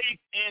of faith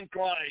in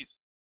Christ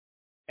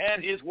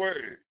and his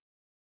word.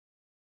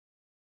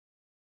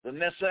 The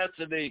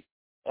necessity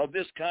of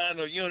this kind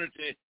of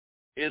unity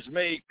is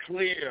made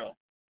clear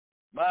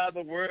by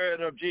the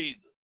word of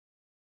Jesus.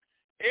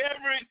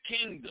 Every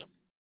kingdom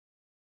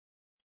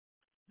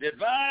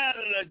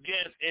divided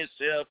against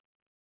itself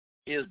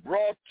is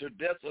brought to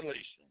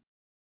desolation.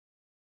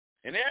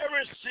 And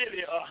every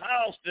city or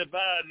house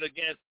divided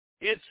against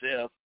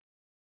itself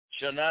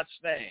shall not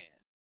stand.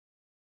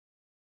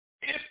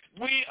 If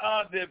we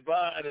are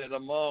divided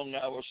among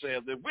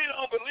ourselves, if we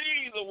don't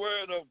believe the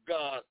word of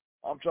God,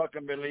 I'm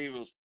talking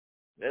believers,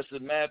 that's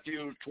in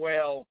Matthew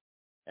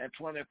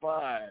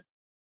 12:25,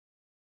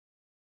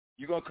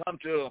 you're going to come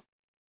to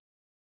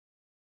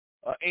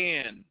an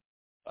end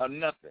of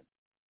nothing.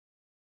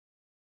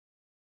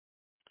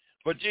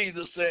 But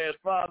Jesus says,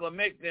 Father,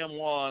 make them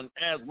one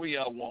as we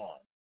are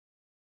one.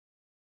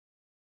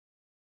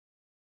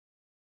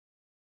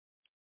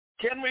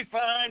 Can we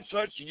find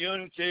such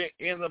unity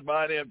in the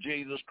body of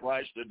Jesus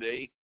Christ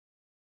today?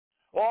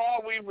 Or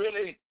are we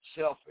really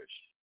selfish?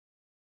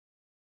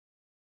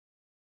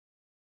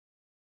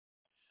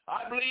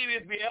 I believe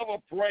if we ever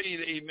prayed,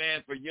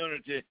 amen, for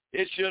unity,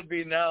 it should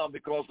be now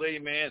because,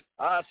 amen,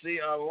 I see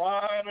a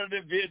lot of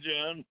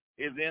division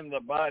is in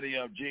the body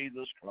of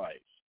Jesus Christ.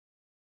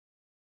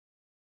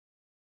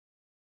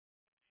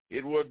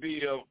 It would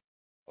be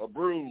a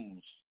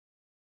bruise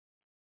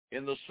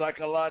in the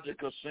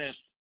psychological sense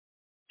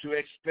to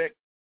expect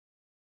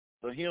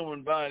the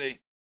human body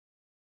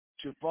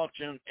to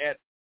function at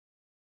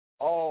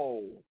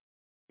all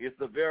if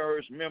the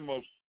various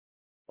members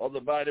of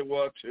the body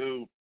were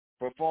to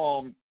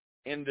perform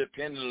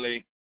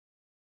independently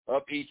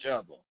of each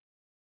other.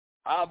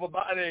 Our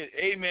body,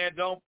 amen,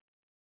 don't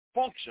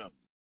function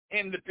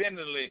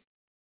independently,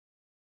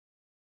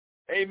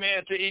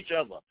 amen, to each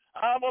other.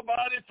 Our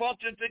body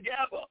functions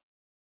together.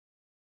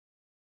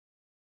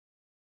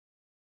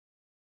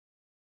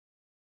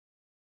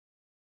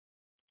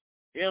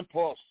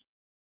 Impulse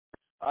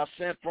are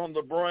sent from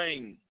the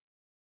brain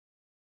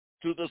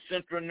to the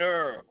central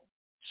nerve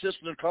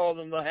system,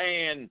 causing the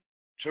hand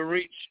to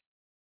reach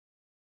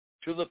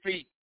to the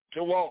feet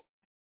to walk,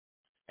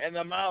 and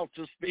the mouth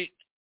to speak.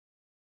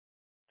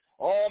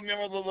 All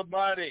members of the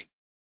body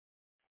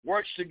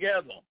works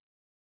together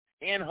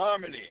in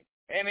harmony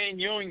and in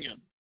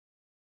union.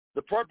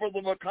 The purpose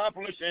of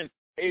accomplishing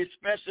a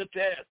special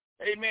task.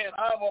 Amen.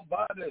 Our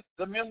body,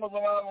 the members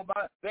of our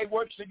body, they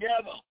work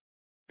together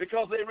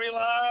because they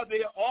realize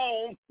they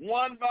own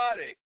one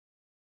body.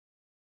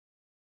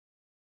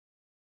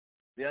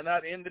 They are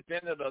not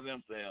independent of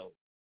themselves.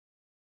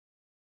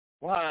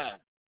 Why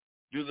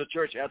do the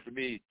church have to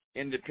be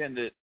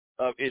independent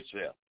of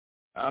itself?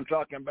 I'm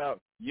talking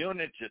about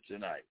unity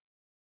tonight.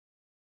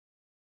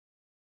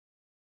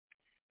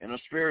 In a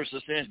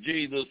spiritual sense,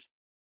 Jesus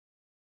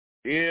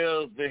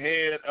is the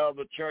head of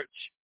the church.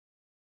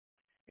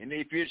 In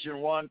Ephesians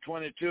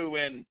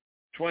 1:22 and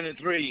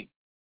 23,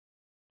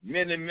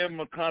 many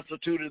members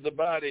constituted the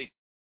body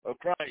of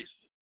Christ.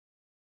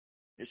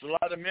 It's a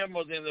lot of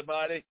members in the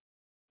body,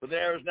 but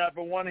there is not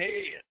but one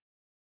head.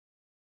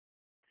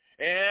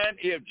 And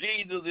if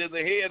Jesus is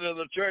the head of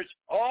the church,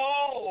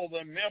 all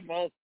the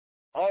members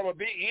ought to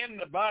be in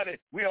the body.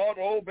 We ought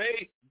to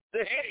obey the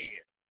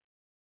head.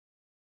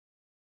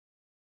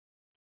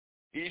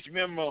 Each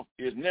member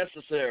is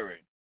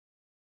necessary,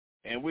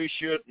 and we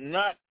should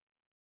not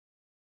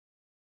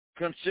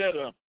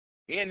consider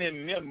any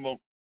member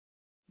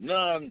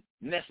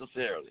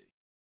non-necessarily.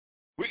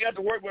 We got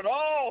to work with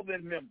all the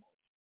members,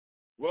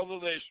 whether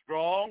they're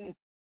strong,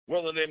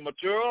 whether they're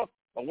mature,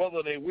 or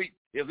whether they're weak.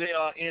 If they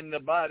are in the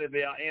body,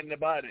 they are in the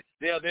body.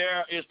 They are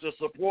there is to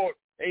support,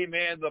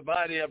 amen, the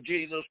body of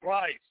Jesus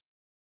Christ.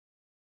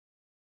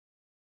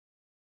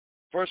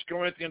 1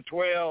 Corinthians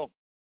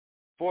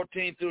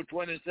 12:14 through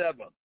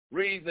 27.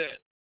 Read that.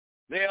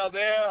 They are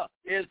there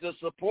is to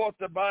support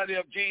the body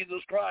of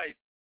Jesus Christ.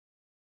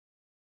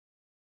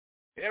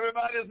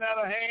 Everybody's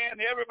not a hand.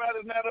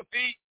 Everybody's not a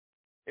feet.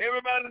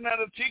 Everybody's not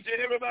a teacher.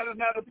 Everybody's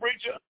not a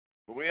preacher.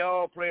 But we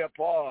all play a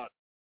part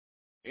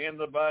in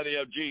the body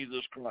of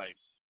Jesus Christ.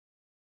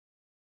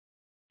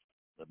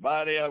 The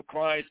body of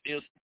Christ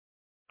is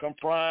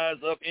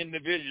comprised of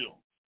individuals.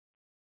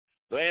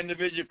 The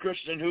individual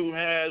Christian who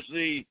has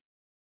the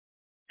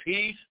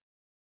peace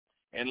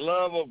and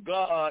love of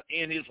God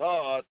in his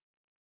heart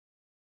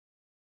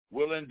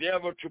will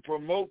endeavor to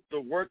promote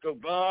the work of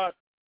God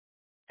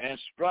and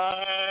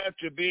strive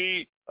to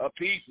be a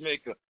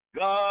peacemaker.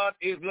 God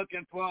is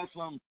looking for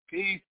some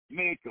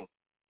peacemakers.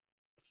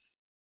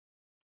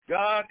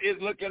 God is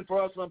looking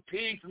for some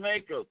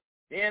peacemakers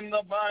in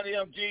the body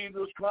of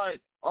Jesus Christ.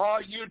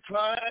 Are you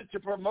trying to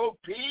promote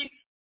peace?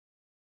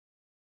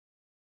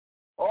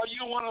 Are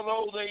you one of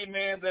those,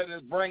 amen, that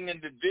is bringing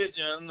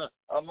division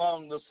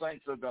among the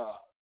saints of God?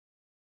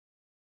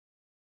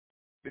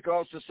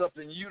 Because it's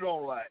something you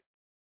don't like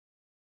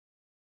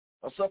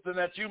or something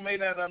that you may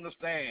not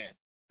understand.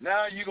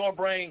 Now you're going to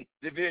bring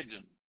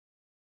division.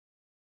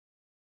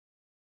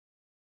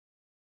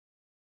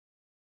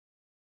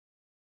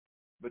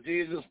 But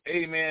Jesus,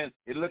 amen,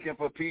 is looking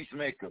for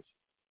peacemakers.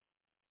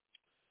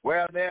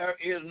 Where there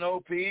is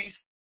no peace,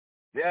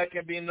 there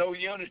can be no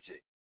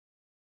unity.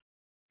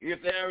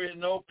 If there is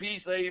no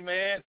peace,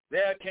 amen,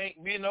 there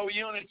can't be no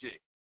unity.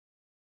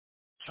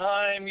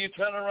 Time you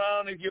turn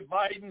around, if you're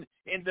fighting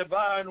and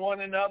dividing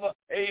one another,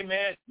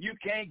 amen, you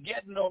can't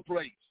get no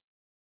place.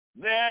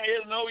 There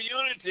is no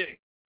unity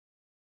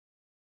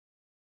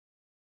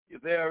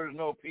if there is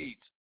no peace.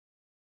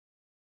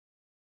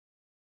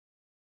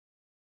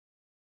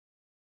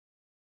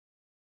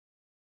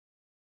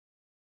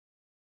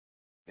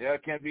 There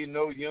can be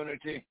no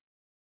unity,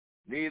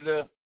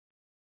 neither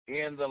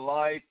in the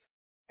life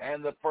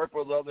and the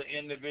purpose of the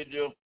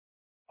individual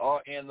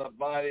or in the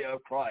body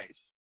of Christ.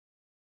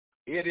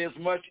 It is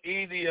much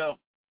easier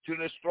to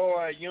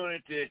destroy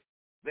unity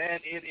than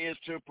it is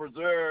to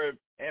preserve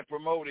and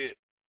promote it.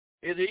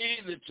 It's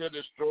easy to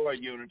destroy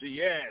unity,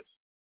 yes.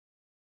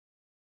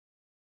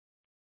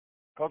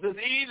 Because it's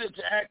easy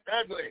to act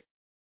ugly.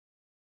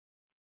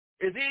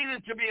 It's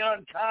easy to be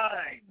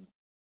unkind,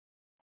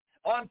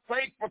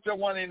 unfaithful to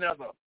one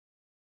another.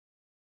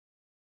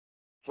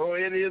 So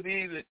it is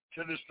easy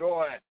to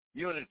destroy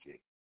unity.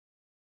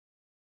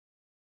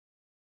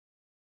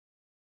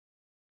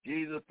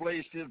 Jesus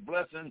placed his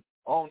blessing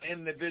on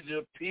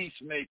individual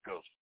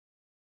peacemakers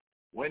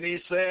when he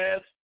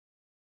says,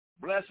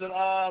 "Blessed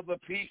are the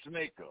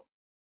peacemakers,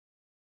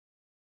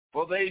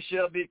 for they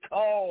shall be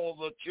called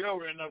the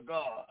children of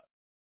God."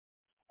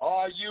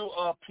 Are you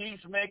a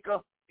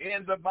peacemaker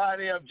in the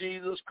body of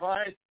Jesus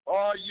Christ? Or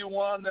are you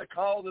one that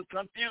causes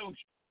confusion?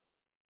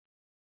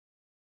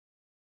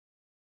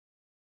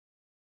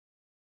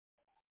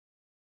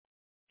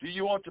 Do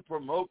you want to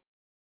promote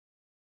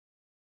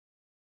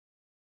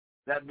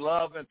that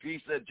love and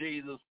peace that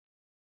Jesus,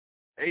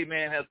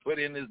 amen, has put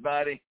in his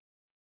body?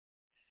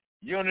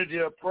 Unity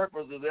of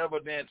purpose is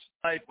evidence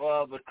type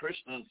of the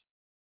Christians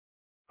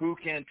who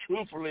can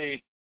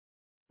truthfully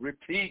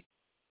repeat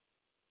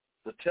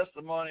the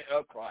testimony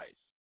of Christ.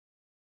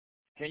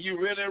 Can you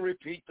really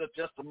repeat the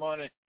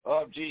testimony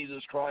of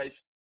Jesus Christ?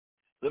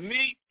 The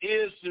meat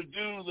is to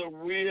do the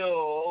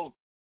will.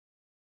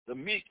 The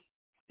meat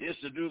is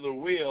to do the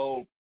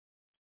will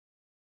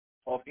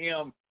of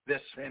him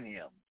that sent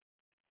him.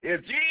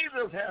 If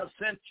Jesus has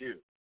sent you,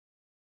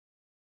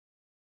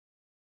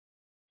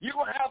 you're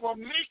going to have a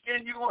meek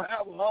and you're going to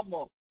have a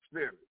humble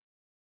spirit.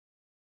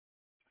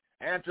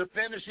 And to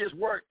finish his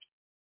work,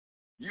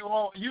 you're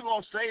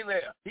going to stay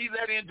there. He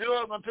that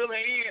endures until the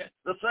end,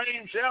 the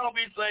same shall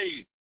be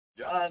saved.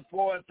 John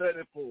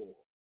 4:34.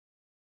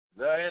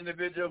 The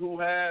individual who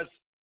has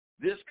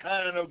this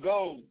kind of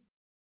goal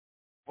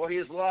for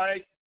his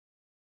life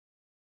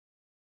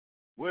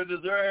will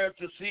deserve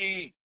to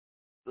see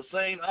the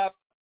same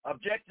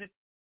objective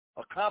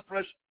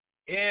accomplished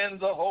in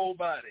the whole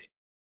body.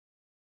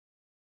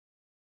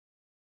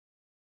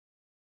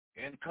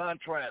 In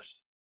contrast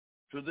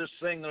to this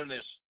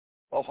singleness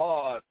of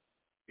heart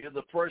is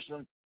the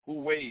person who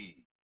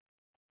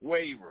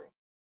waver.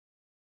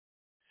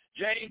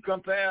 James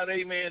compared,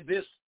 amen,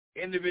 this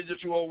individual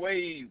to a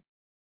wave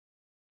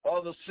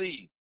of the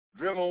sea,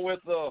 driven with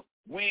the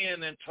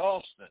wind and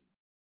tossed.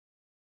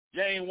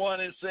 James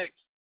 1:6.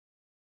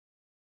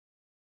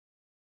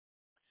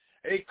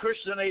 A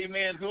Christian,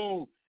 amen,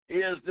 who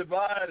is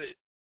divided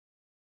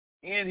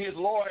in his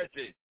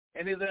loyalty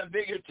and his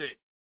ambiguity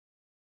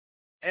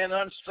and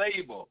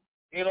unstable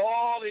in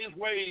all his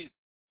ways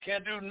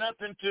can do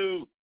nothing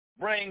to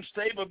bring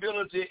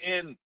stability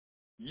and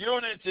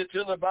unity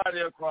to the body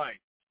of Christ.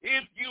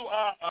 If you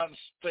are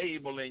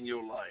unstable in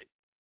your life,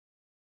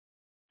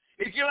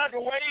 if you're like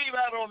a wave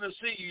out on the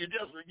sea,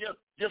 you're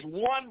just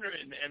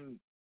wandering and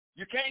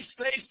you can't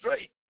stay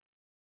straight.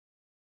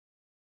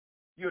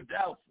 You're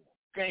doubtful.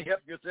 Can't help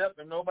yourself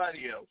and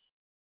nobody else.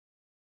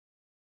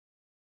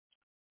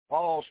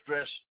 Paul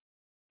stressed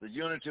the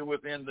unity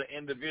within the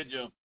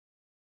individual,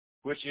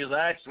 which is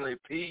actually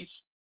peace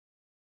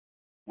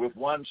with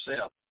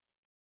oneself.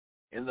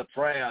 In the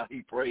prayer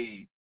he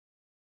prayed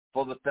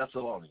for the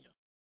Thessalonians.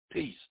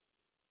 Peace.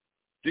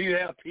 Do you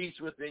have peace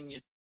within you?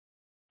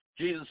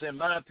 Jesus said,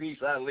 my peace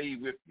I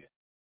leave with you.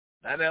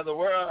 Not as the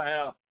world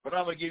have, but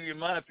I'm going to give you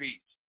my peace.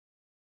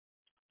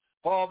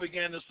 Paul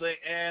began to say,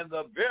 and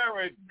the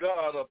very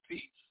God of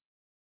peace,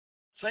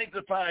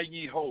 sanctify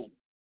ye whole.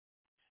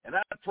 And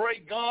I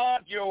pray,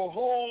 God, your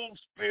whole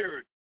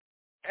spirit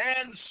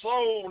and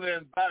soul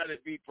and body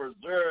be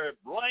preserved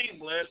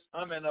blameless,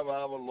 coming of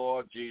our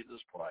Lord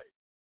Jesus Christ.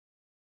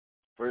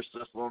 1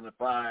 Thessalonians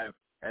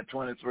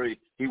 5:23,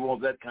 he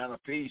wants that kind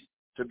of peace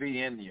to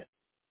be in you.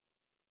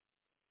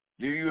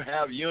 Do you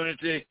have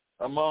unity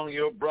among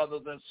your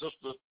brothers and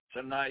sisters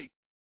tonight?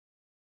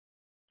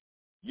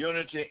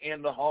 Unity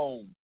in the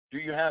home. Do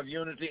you have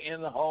unity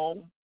in the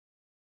home?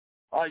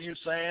 Are you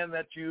saying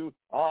that you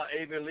are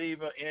a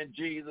believer in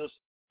Jesus,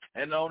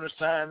 and the only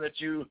time that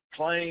you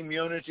claim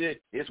unity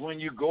is when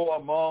you go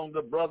among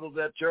the brothers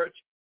at church?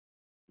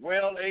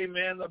 Well,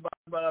 amen, the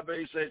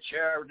Bible says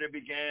charity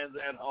begins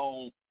at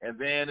home and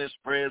then it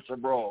spreads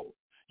abroad.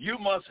 You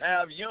must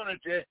have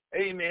unity,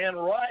 amen,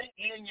 right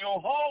in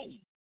your home.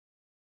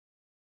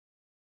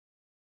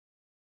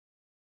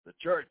 The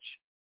church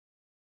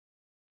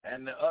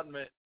and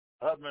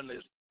ultimately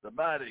the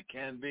body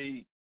can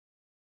be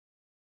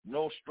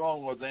no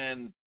stronger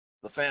than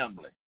the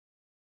family.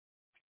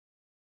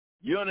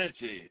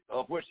 Unity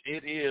of which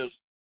it is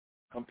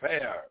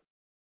compared.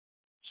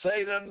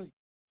 Satan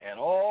and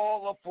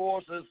all the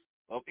forces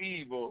of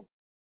evil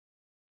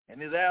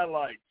and his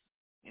allies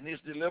in his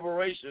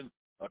deliberation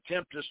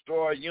attempt to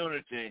destroy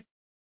unity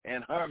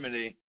and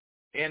harmony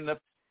in the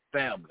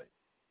family.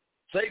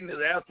 Satan is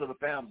after the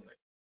family.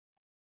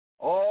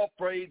 All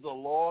praise the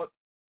Lord.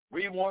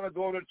 We want to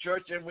go to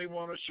church and we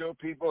want to show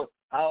people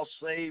how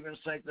saved and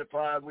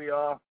sanctified we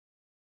are.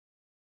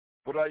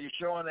 But are you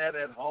showing that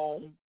at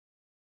home?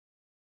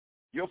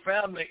 Your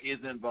family is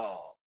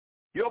involved.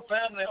 Your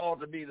family ought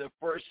to be the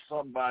first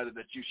somebody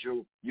that you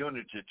show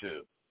unity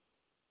to.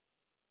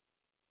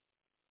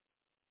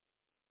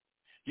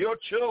 Your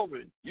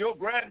children, your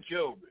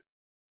grandchildren,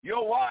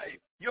 your wife,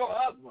 your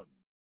husband.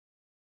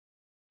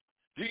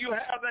 Do you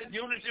have that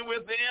unity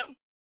with them?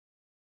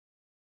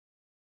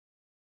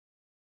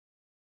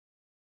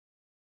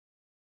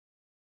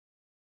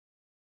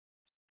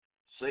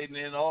 Satan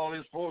and all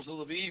his forces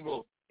of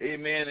evil,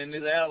 amen, and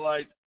his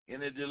allies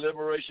in a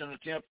deliberation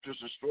attempt to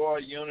destroy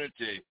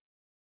unity.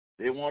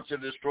 They want to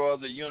destroy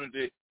the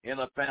unity in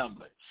a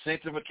family.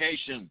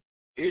 Sanctification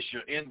issue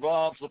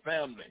involves the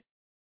family.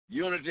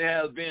 Unity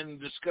has been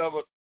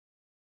discovered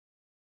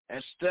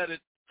and studied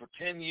for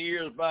 10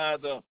 years by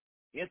the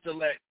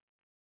intellect,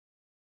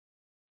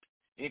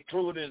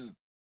 including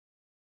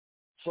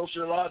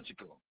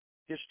sociological,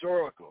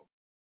 historical,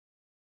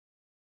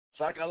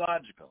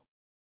 psychological,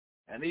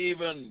 and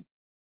even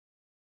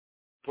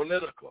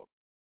political.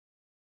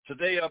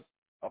 Today,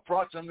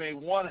 approximately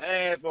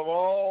 1/2 of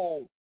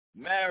all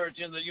marriage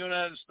in the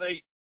United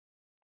States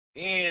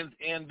ends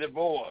in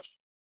divorce.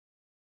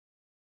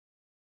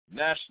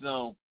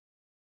 National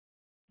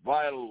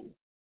Vital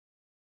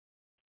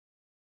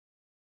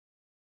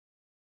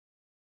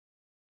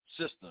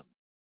System.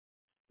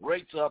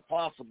 Rates are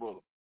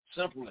possible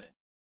simply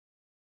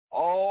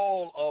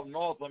all of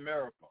North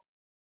America.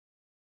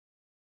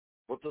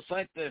 But the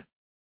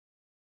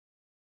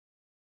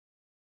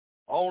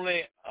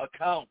only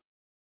account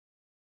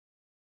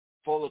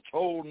for the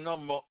total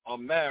number of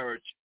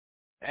marriage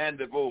and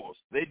divorce.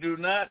 They do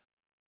not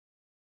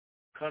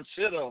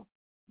consider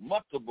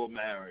multiple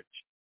marriage,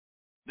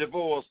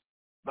 divorce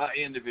by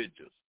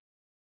individuals,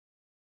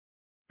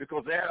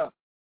 because there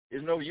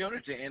is no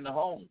unity in the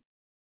home.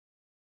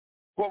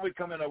 What we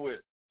coming up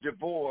with?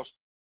 Divorce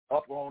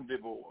upon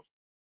divorce.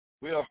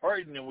 We are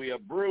hurting and we are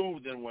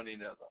bruising one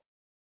another,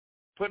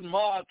 putting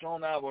marks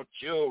on our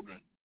children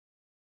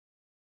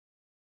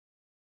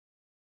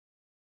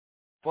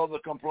for the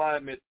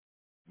compliant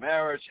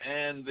marriage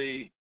and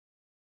the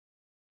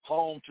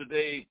home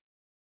today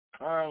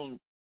current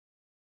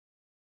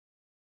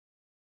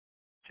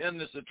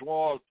tendency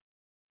towards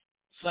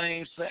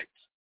same sex.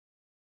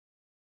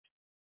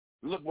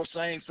 Look what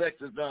same sex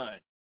has done.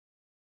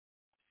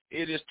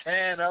 It is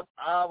tearing up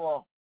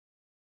our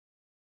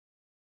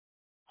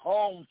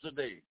homes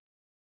today.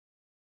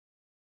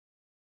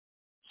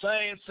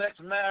 Same-sex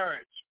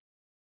marriage.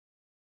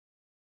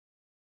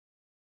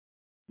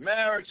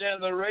 Marriage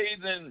and the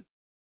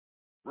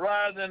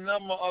rising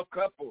number of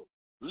couples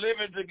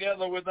living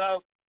together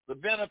without the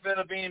benefit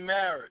of being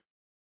married.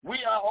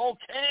 We are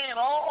okaying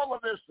all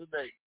of this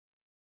today.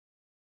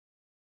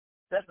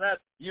 That's not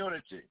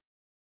unity.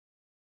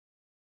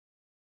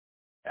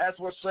 That's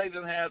what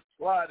Satan has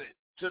plotted,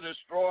 to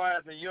destroy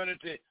the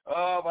unity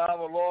of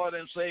our Lord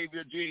and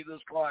Savior Jesus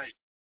Christ.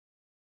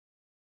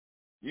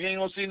 You ain't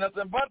going to see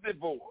nothing but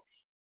divorce.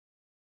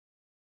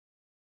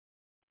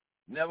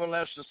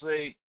 Nevertheless, to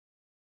say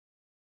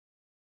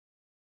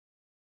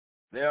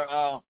there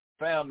are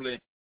family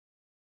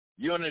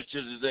unity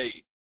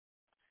today.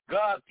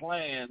 God's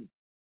plan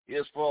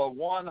is for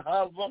one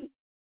husband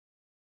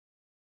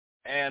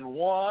and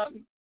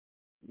one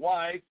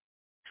wife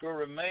to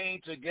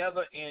remain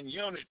together in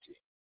unity.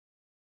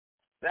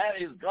 That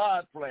is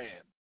God's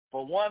plan.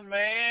 For one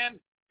man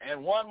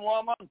and one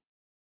woman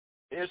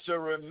is to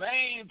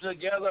remain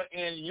together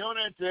in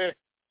unity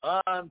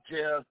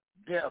until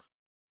death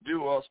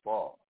do us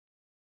part.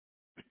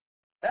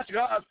 That's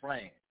God's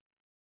plan.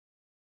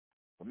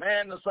 The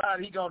man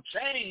decides he's going to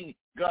change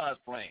God's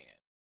plan.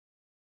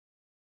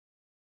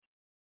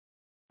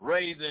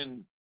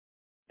 Raising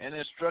and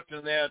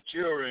instructing their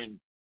children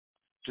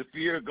to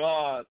fear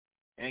God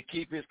and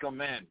keep his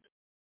commandments.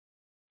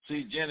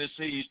 See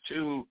Genesis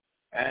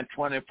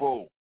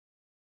 2:24.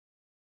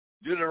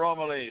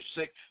 Deuteronomy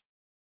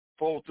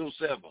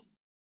 6:4-7.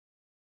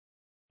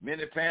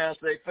 Many parents,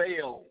 they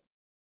fail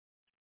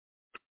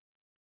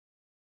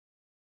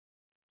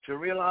to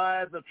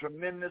realize the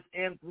tremendous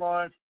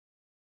influence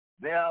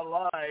their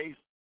lives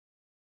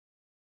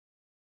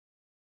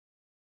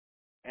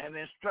and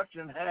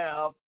instruction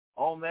have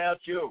on their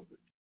children.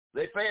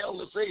 They fail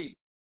to see.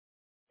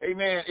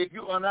 Amen. If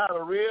you are not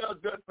a real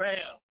good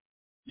parent,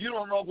 you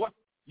don't know what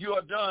you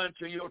are doing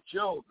to your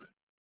children.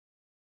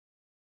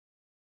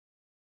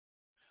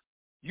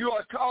 You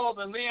are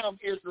causing them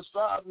is to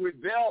start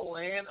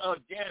rebelling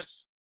against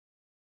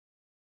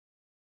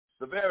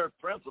the very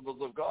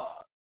principles of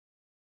God.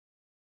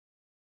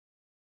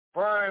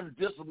 Firm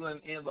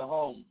discipline in the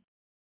home.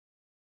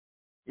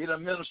 It'll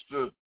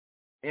minister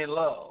in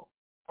love.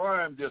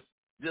 Firm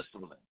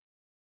discipline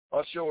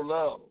or show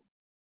love.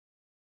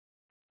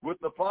 With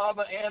the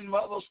father and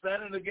mother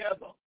standing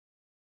together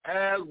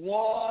as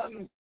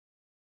one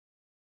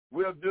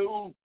will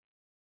do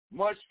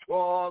much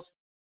towards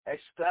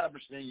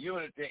establishing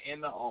unity in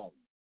the home.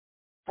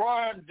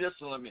 Firm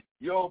discipline.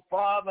 Your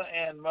father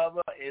and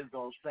mother is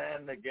going to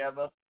stand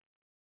together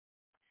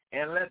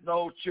and let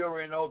those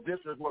children know this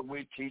is what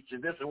we teach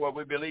and this is what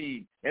we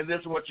believe and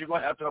this is what you're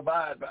going to have to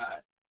abide by.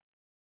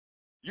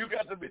 You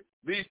got to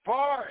be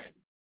foreign.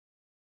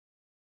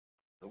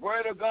 The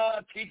Word of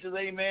God teaches,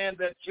 amen,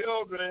 that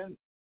children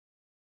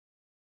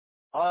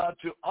are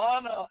to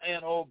honor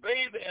and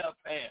obey their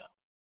parents.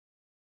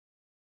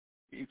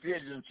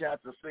 Ephesians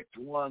chapter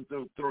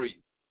 6:1-3.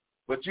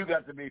 But you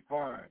got to be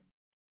firm.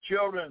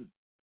 Children,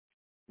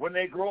 when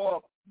they grow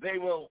up, they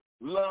will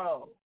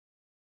love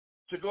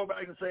to go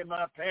back and say,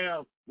 my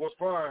parents were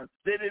firm.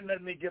 They didn't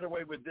let me get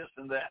away with this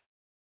and that.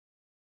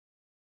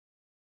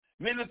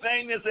 Many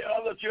things that the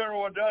other children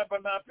were done,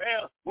 but my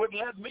parents wouldn't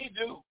let me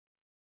do.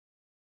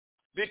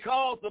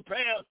 Because the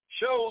parents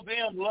showed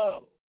them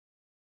love.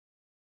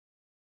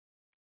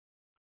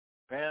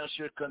 Parents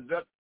should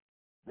conduct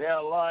their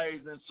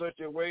lives in such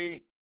a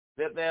way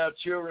that their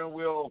children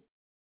will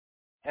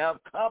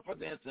have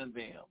confidence in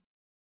them.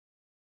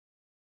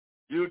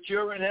 Do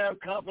children have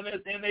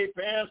confidence in their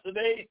parents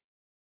today?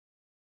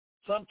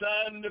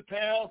 Sometimes the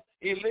parents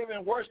is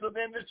living worse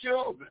than the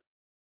children.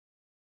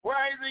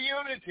 Where is the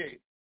unity?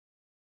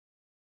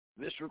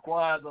 This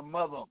requires a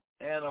mother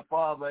and a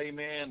father,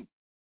 amen,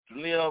 to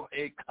live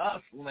a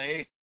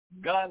constantly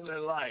godly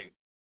life.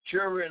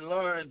 Children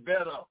learn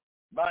better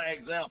by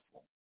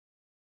example.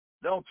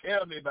 Don't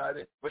tell me about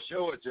it, but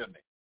show it to me.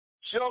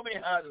 Show me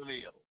how to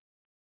live.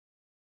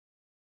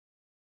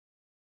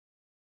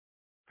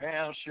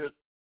 Parents should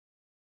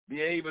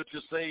be able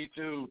to say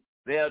to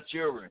their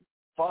children,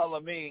 follow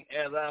me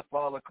as I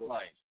follow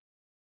Christ.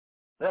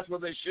 That's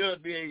what they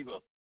should be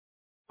able.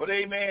 But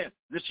amen,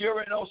 the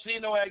children don't see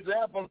no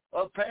example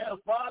of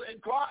parents following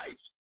Christ.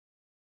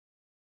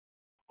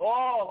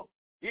 Or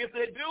if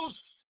they do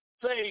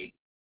say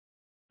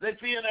they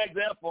see an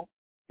example,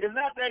 it's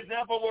not the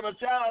example what a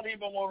child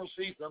even want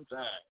to see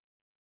sometimes.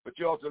 But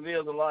you ought to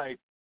live the life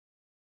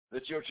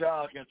that your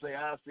child can say,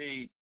 I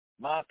see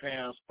my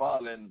parents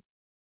following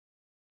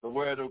the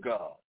word of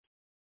God.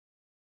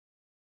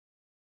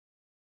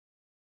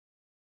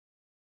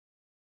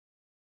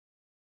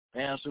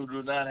 Parents who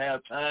do not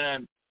have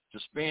time to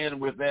spend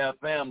with their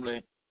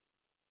family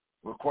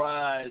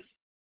requires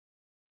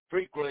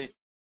frequently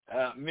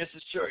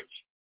misses church.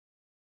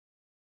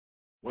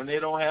 When they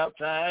don't have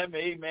time,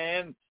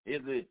 amen,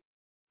 is it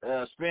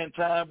spend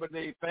time with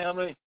their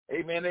family,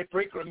 amen, they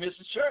frequently miss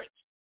the church.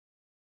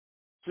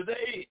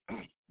 Today,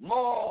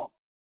 more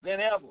than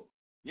ever,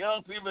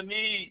 young people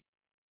need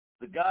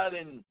the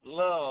guiding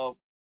love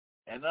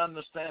and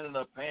understanding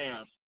of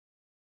parents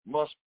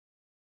must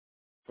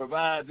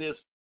provide this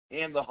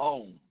in the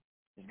home.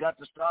 It's got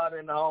to start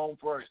in the home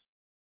first.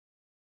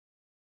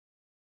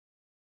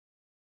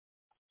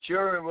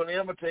 Children will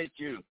imitate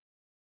you.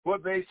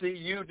 What they see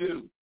you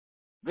do,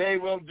 they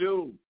will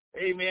do.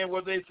 Amen,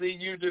 what they see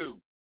you do.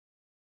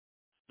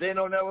 They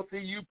don't never see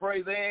you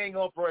pray, they ain't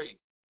going to pray.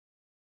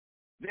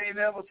 They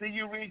never see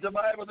you read the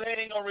Bible,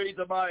 they ain't going to read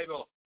the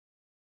Bible.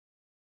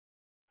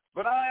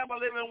 But I am a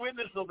living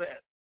witness of that.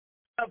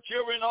 I have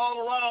children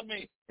all around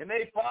me, and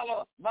they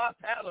follow my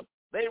pattern.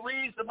 They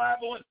read the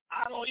Bible, and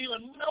I don't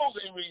even know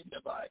they read the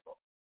Bible.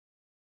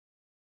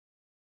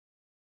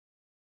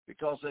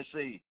 Because they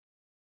see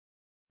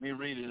me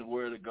reading the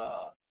Word of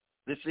God.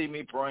 They see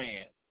me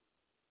praying.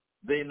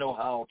 They know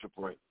how to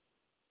pray.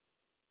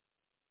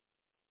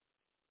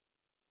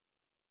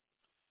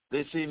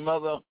 They see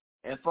mother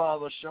and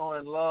father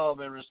showing love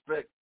and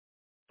respect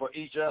for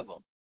each other.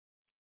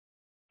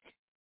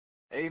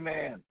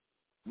 Amen.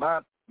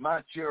 My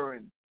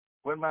children,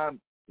 when my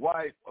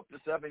wife up to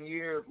 7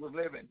 years was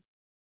living,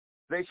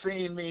 they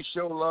seen me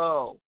show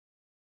love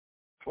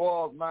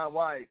towards my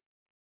wife.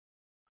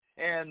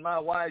 And my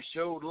wife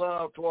showed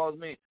love towards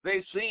me.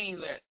 They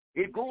seen that.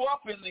 It grew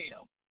up in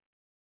them.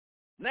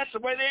 And that's the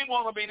way they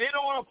want to be. They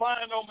don't want to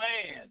find no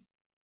man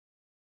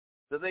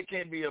that they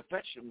can't be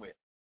affectionate with.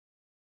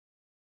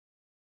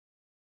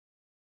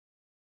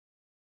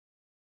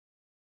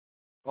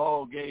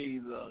 Paul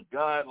gave the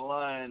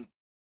guideline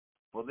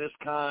for this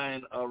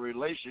kind of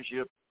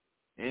relationship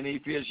in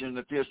Ephesians,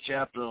 the 5th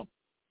chapter,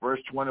 verse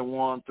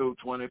 21 through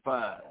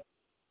 25.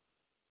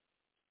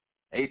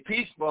 A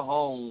peaceful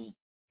home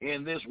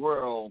in this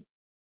world,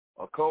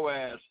 a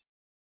coas,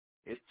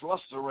 it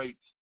frustrates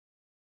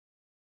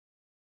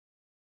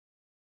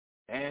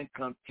and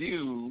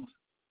confused,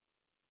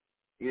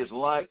 is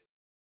like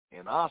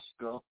an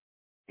Oscar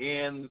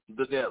in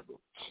the desert.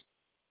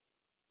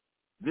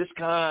 This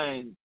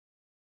kind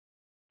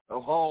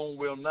of home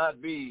will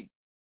not be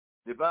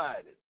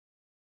divided.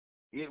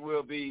 It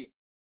will be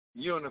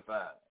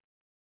unified.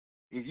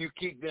 If you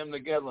keep them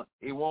together,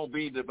 it won't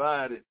be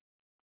divided.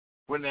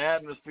 When the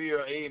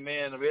atmosphere,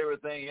 amen, of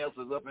everything else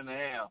is up in the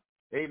air,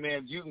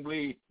 amen, you can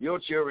believe your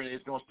children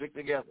is going to stick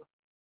together.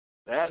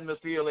 The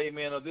atmosphere,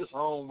 amen, of this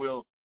home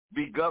will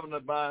be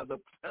governed by the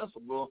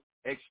principal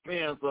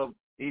experience of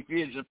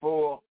Ephesians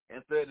 4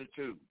 and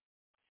 32.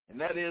 And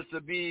that is to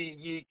be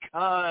ye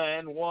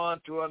kind one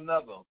to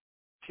another,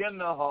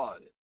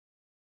 tenderhearted,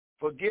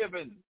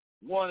 forgiving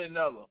one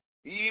another,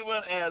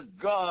 even as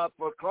God,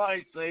 for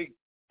Christ's sake,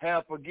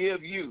 have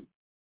forgive you.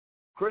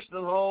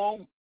 Christian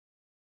home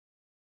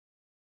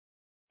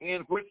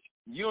in which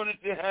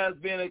unity has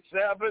been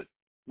established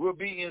will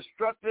be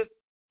instructed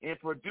in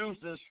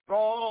producing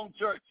strong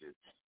churches.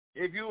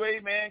 If you,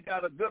 amen,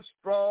 got a good,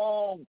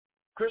 strong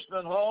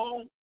Christian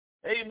home,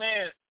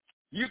 amen,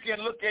 you can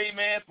look,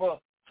 amen, for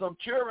some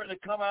children to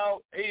come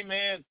out,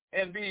 amen,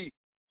 and be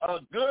a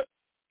good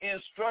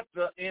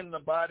instructor in the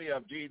body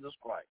of Jesus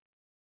Christ.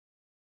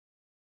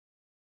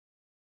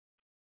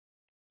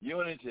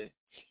 Unity.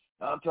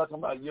 I'm talking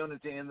about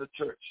unity in the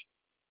church.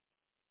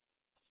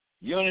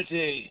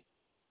 Unity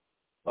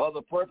of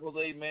the purpose,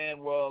 amen,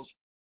 was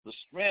the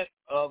strength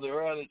of the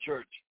early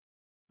church.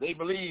 They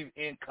believed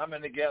in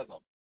coming together.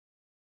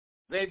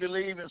 They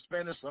believed in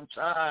spending some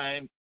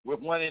time with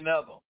one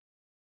another.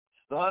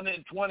 The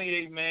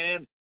 120,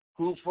 amen,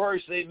 who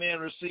first, amen,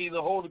 received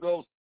the Holy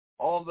Ghost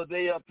on the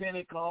day of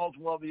Pentecost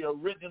were the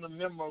original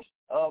members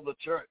of the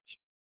church.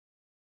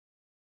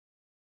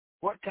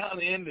 What kind of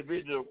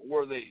individual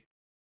were they?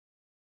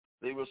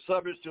 They were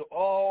subject to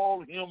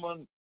all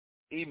human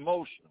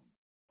emotion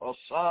of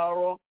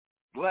sorrow,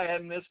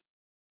 gladness,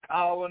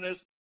 cowardice,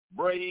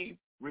 brave,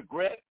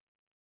 regret,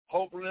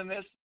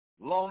 hopelessness,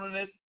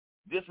 loneliness,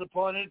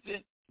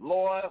 disappointment,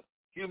 loyal,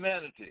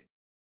 humanity,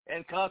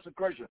 and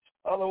consecration.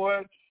 In other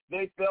words,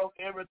 they felt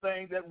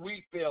everything that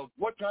we felt.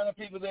 What kind of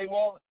people they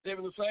were? They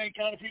were the same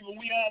kind of people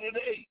we are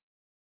today.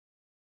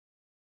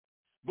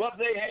 But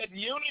they had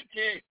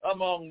unity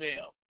among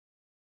them.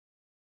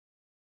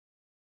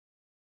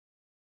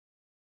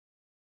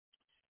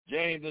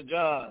 James and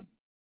John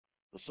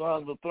the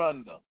sons of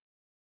thunder,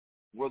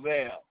 were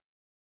there.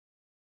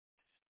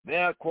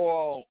 Their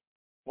quarrel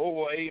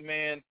over,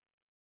 amen,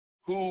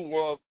 who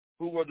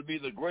were to be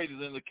the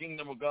greatest in the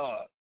kingdom of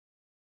God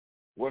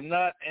were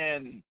not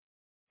an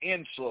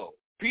insult.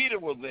 Peter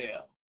was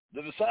there.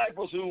 The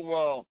disciples who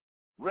were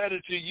ready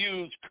to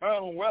use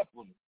carnal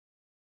weapons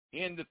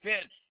in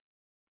defense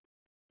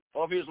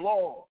of his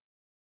Lord.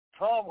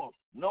 Thomas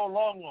no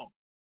longer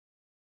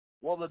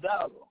was a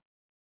doubter.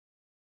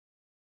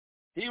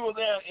 He was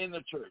there in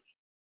the church.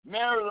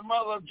 Mary, the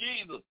mother of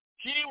Jesus,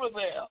 she was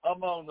there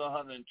among the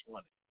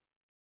 120.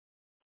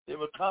 They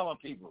were common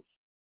people,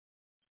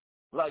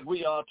 like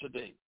we are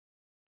today,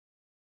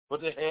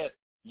 but they had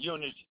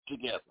unity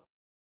together.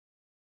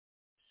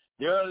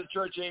 The early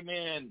church,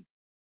 amen,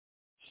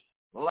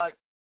 like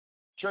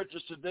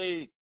churches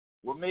today,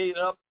 were made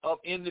up of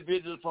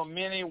individuals from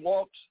many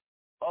walks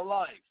of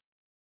life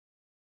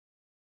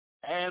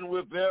and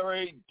with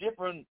very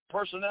different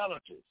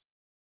personalities.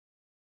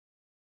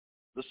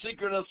 The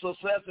secret of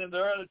success in the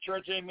early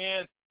church,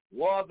 amen,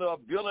 was the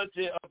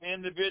ability of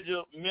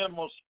individual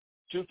members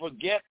to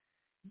forget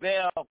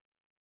their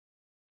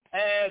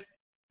past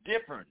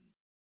different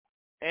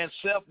and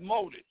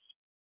self-motives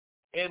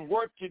and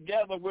work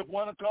together with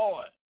one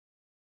accord.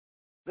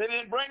 They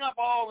didn't bring up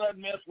all that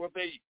mess what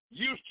they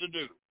used to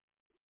do.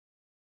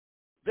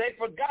 They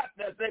forgot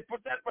that. They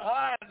put that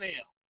behind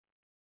them.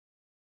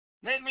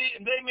 They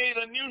made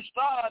a new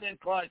start in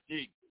Christ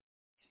Jesus.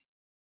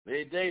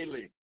 They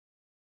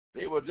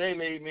were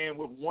daily, amen,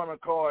 with one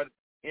accord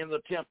in the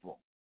temple.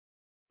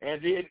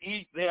 And they'd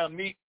eat their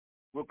meat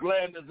with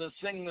gladness and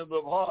singing of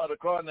heart,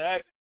 according to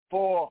Acts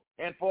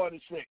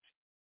 4:46.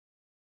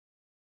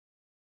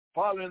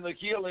 Following the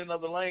healing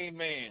of the lame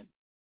man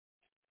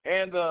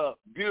and the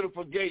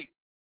beautiful gate,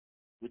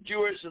 the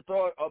Jewish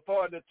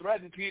authority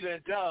threatened Peter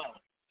and John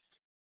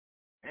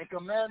and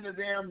commanded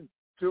them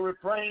to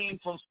refrain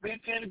from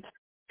speaking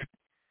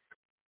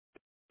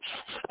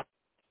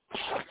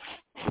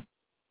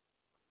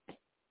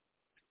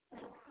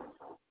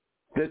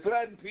They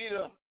threatened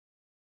Peter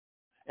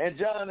and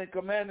John and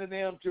commanded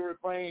them to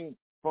refrain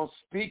from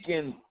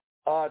speaking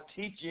or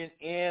teaching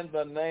in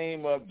the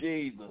name of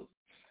Jesus.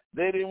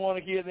 They didn't want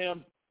to hear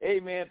them,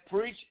 amen,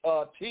 preach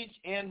or teach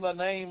in the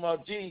name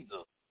of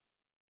Jesus.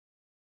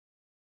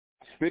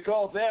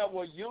 Because there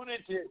was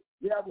unity,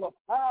 there was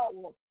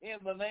power in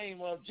the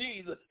name of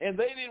Jesus, and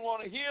they didn't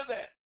want to hear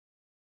that.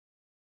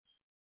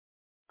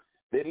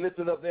 They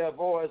lifted up their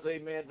voice,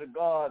 amen, to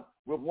God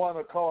with one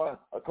accord,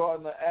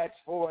 according to Acts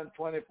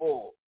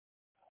 4:24.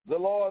 The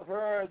Lord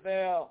heard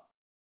their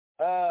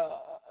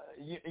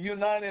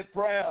united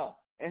prayer,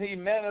 and he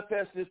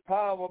manifested his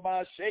power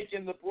by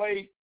shaking the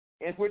plate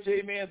in which,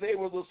 amen, they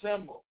was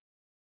assembled.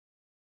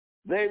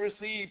 They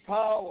received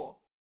power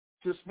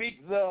to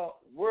speak the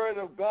word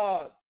of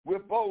God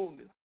with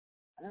boldness.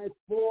 Acts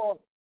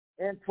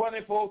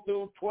 4:24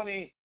 through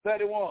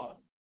 31.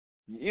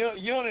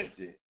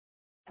 Unity,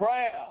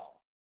 prayer,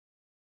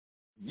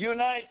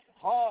 unite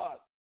heart,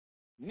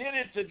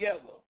 knitted together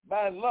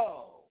by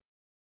love,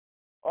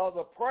 or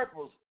the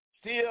purpose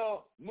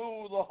still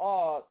move the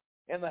heart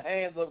in the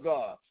hands of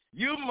God.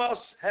 You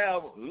must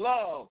have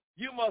love.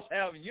 You must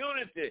have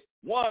unity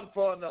one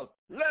for another.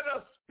 Let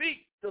us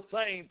speak the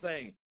same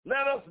thing.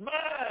 Let us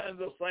mind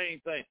the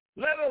same thing.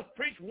 Let us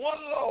preach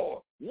one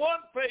Lord, one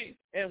faith,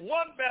 and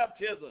one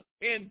baptism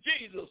in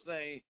Jesus'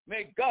 name.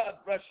 May God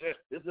bless you.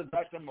 This is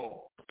Dr.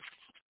 Moore.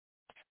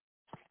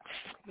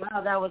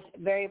 Wow, that was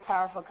very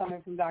powerful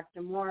coming from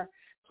Dr. Moore.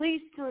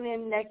 Please tune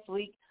in next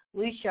week.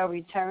 We shall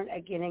return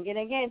again and again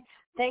and again.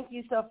 Thank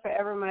you so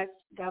very much.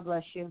 God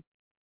bless you.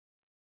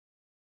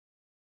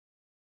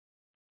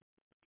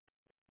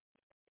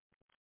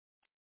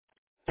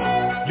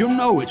 You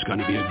know it's going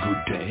to be a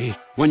good day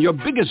when your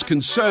biggest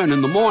concern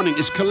in the morning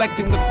is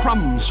collecting the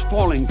crumbs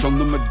falling from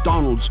the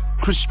McDonald's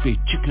crispy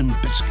chicken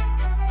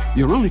biscuit.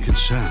 Your only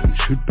concern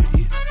should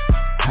be,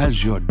 has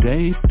your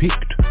day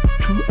peaked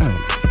too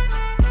early?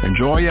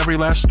 Enjoy every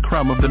last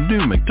crumb of the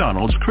new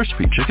McDonald's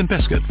crispy chicken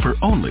biscuit for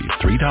only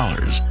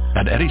 $3.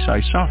 And any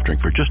size soft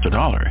drink for just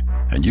 $1.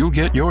 And you'll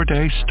get your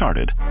day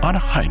started on a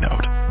high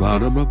note.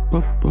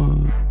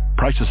 Ba-da-ba-ba-ba.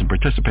 Prices and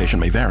participation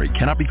may vary.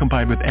 Cannot be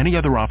combined with any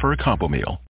other offer or combo meal.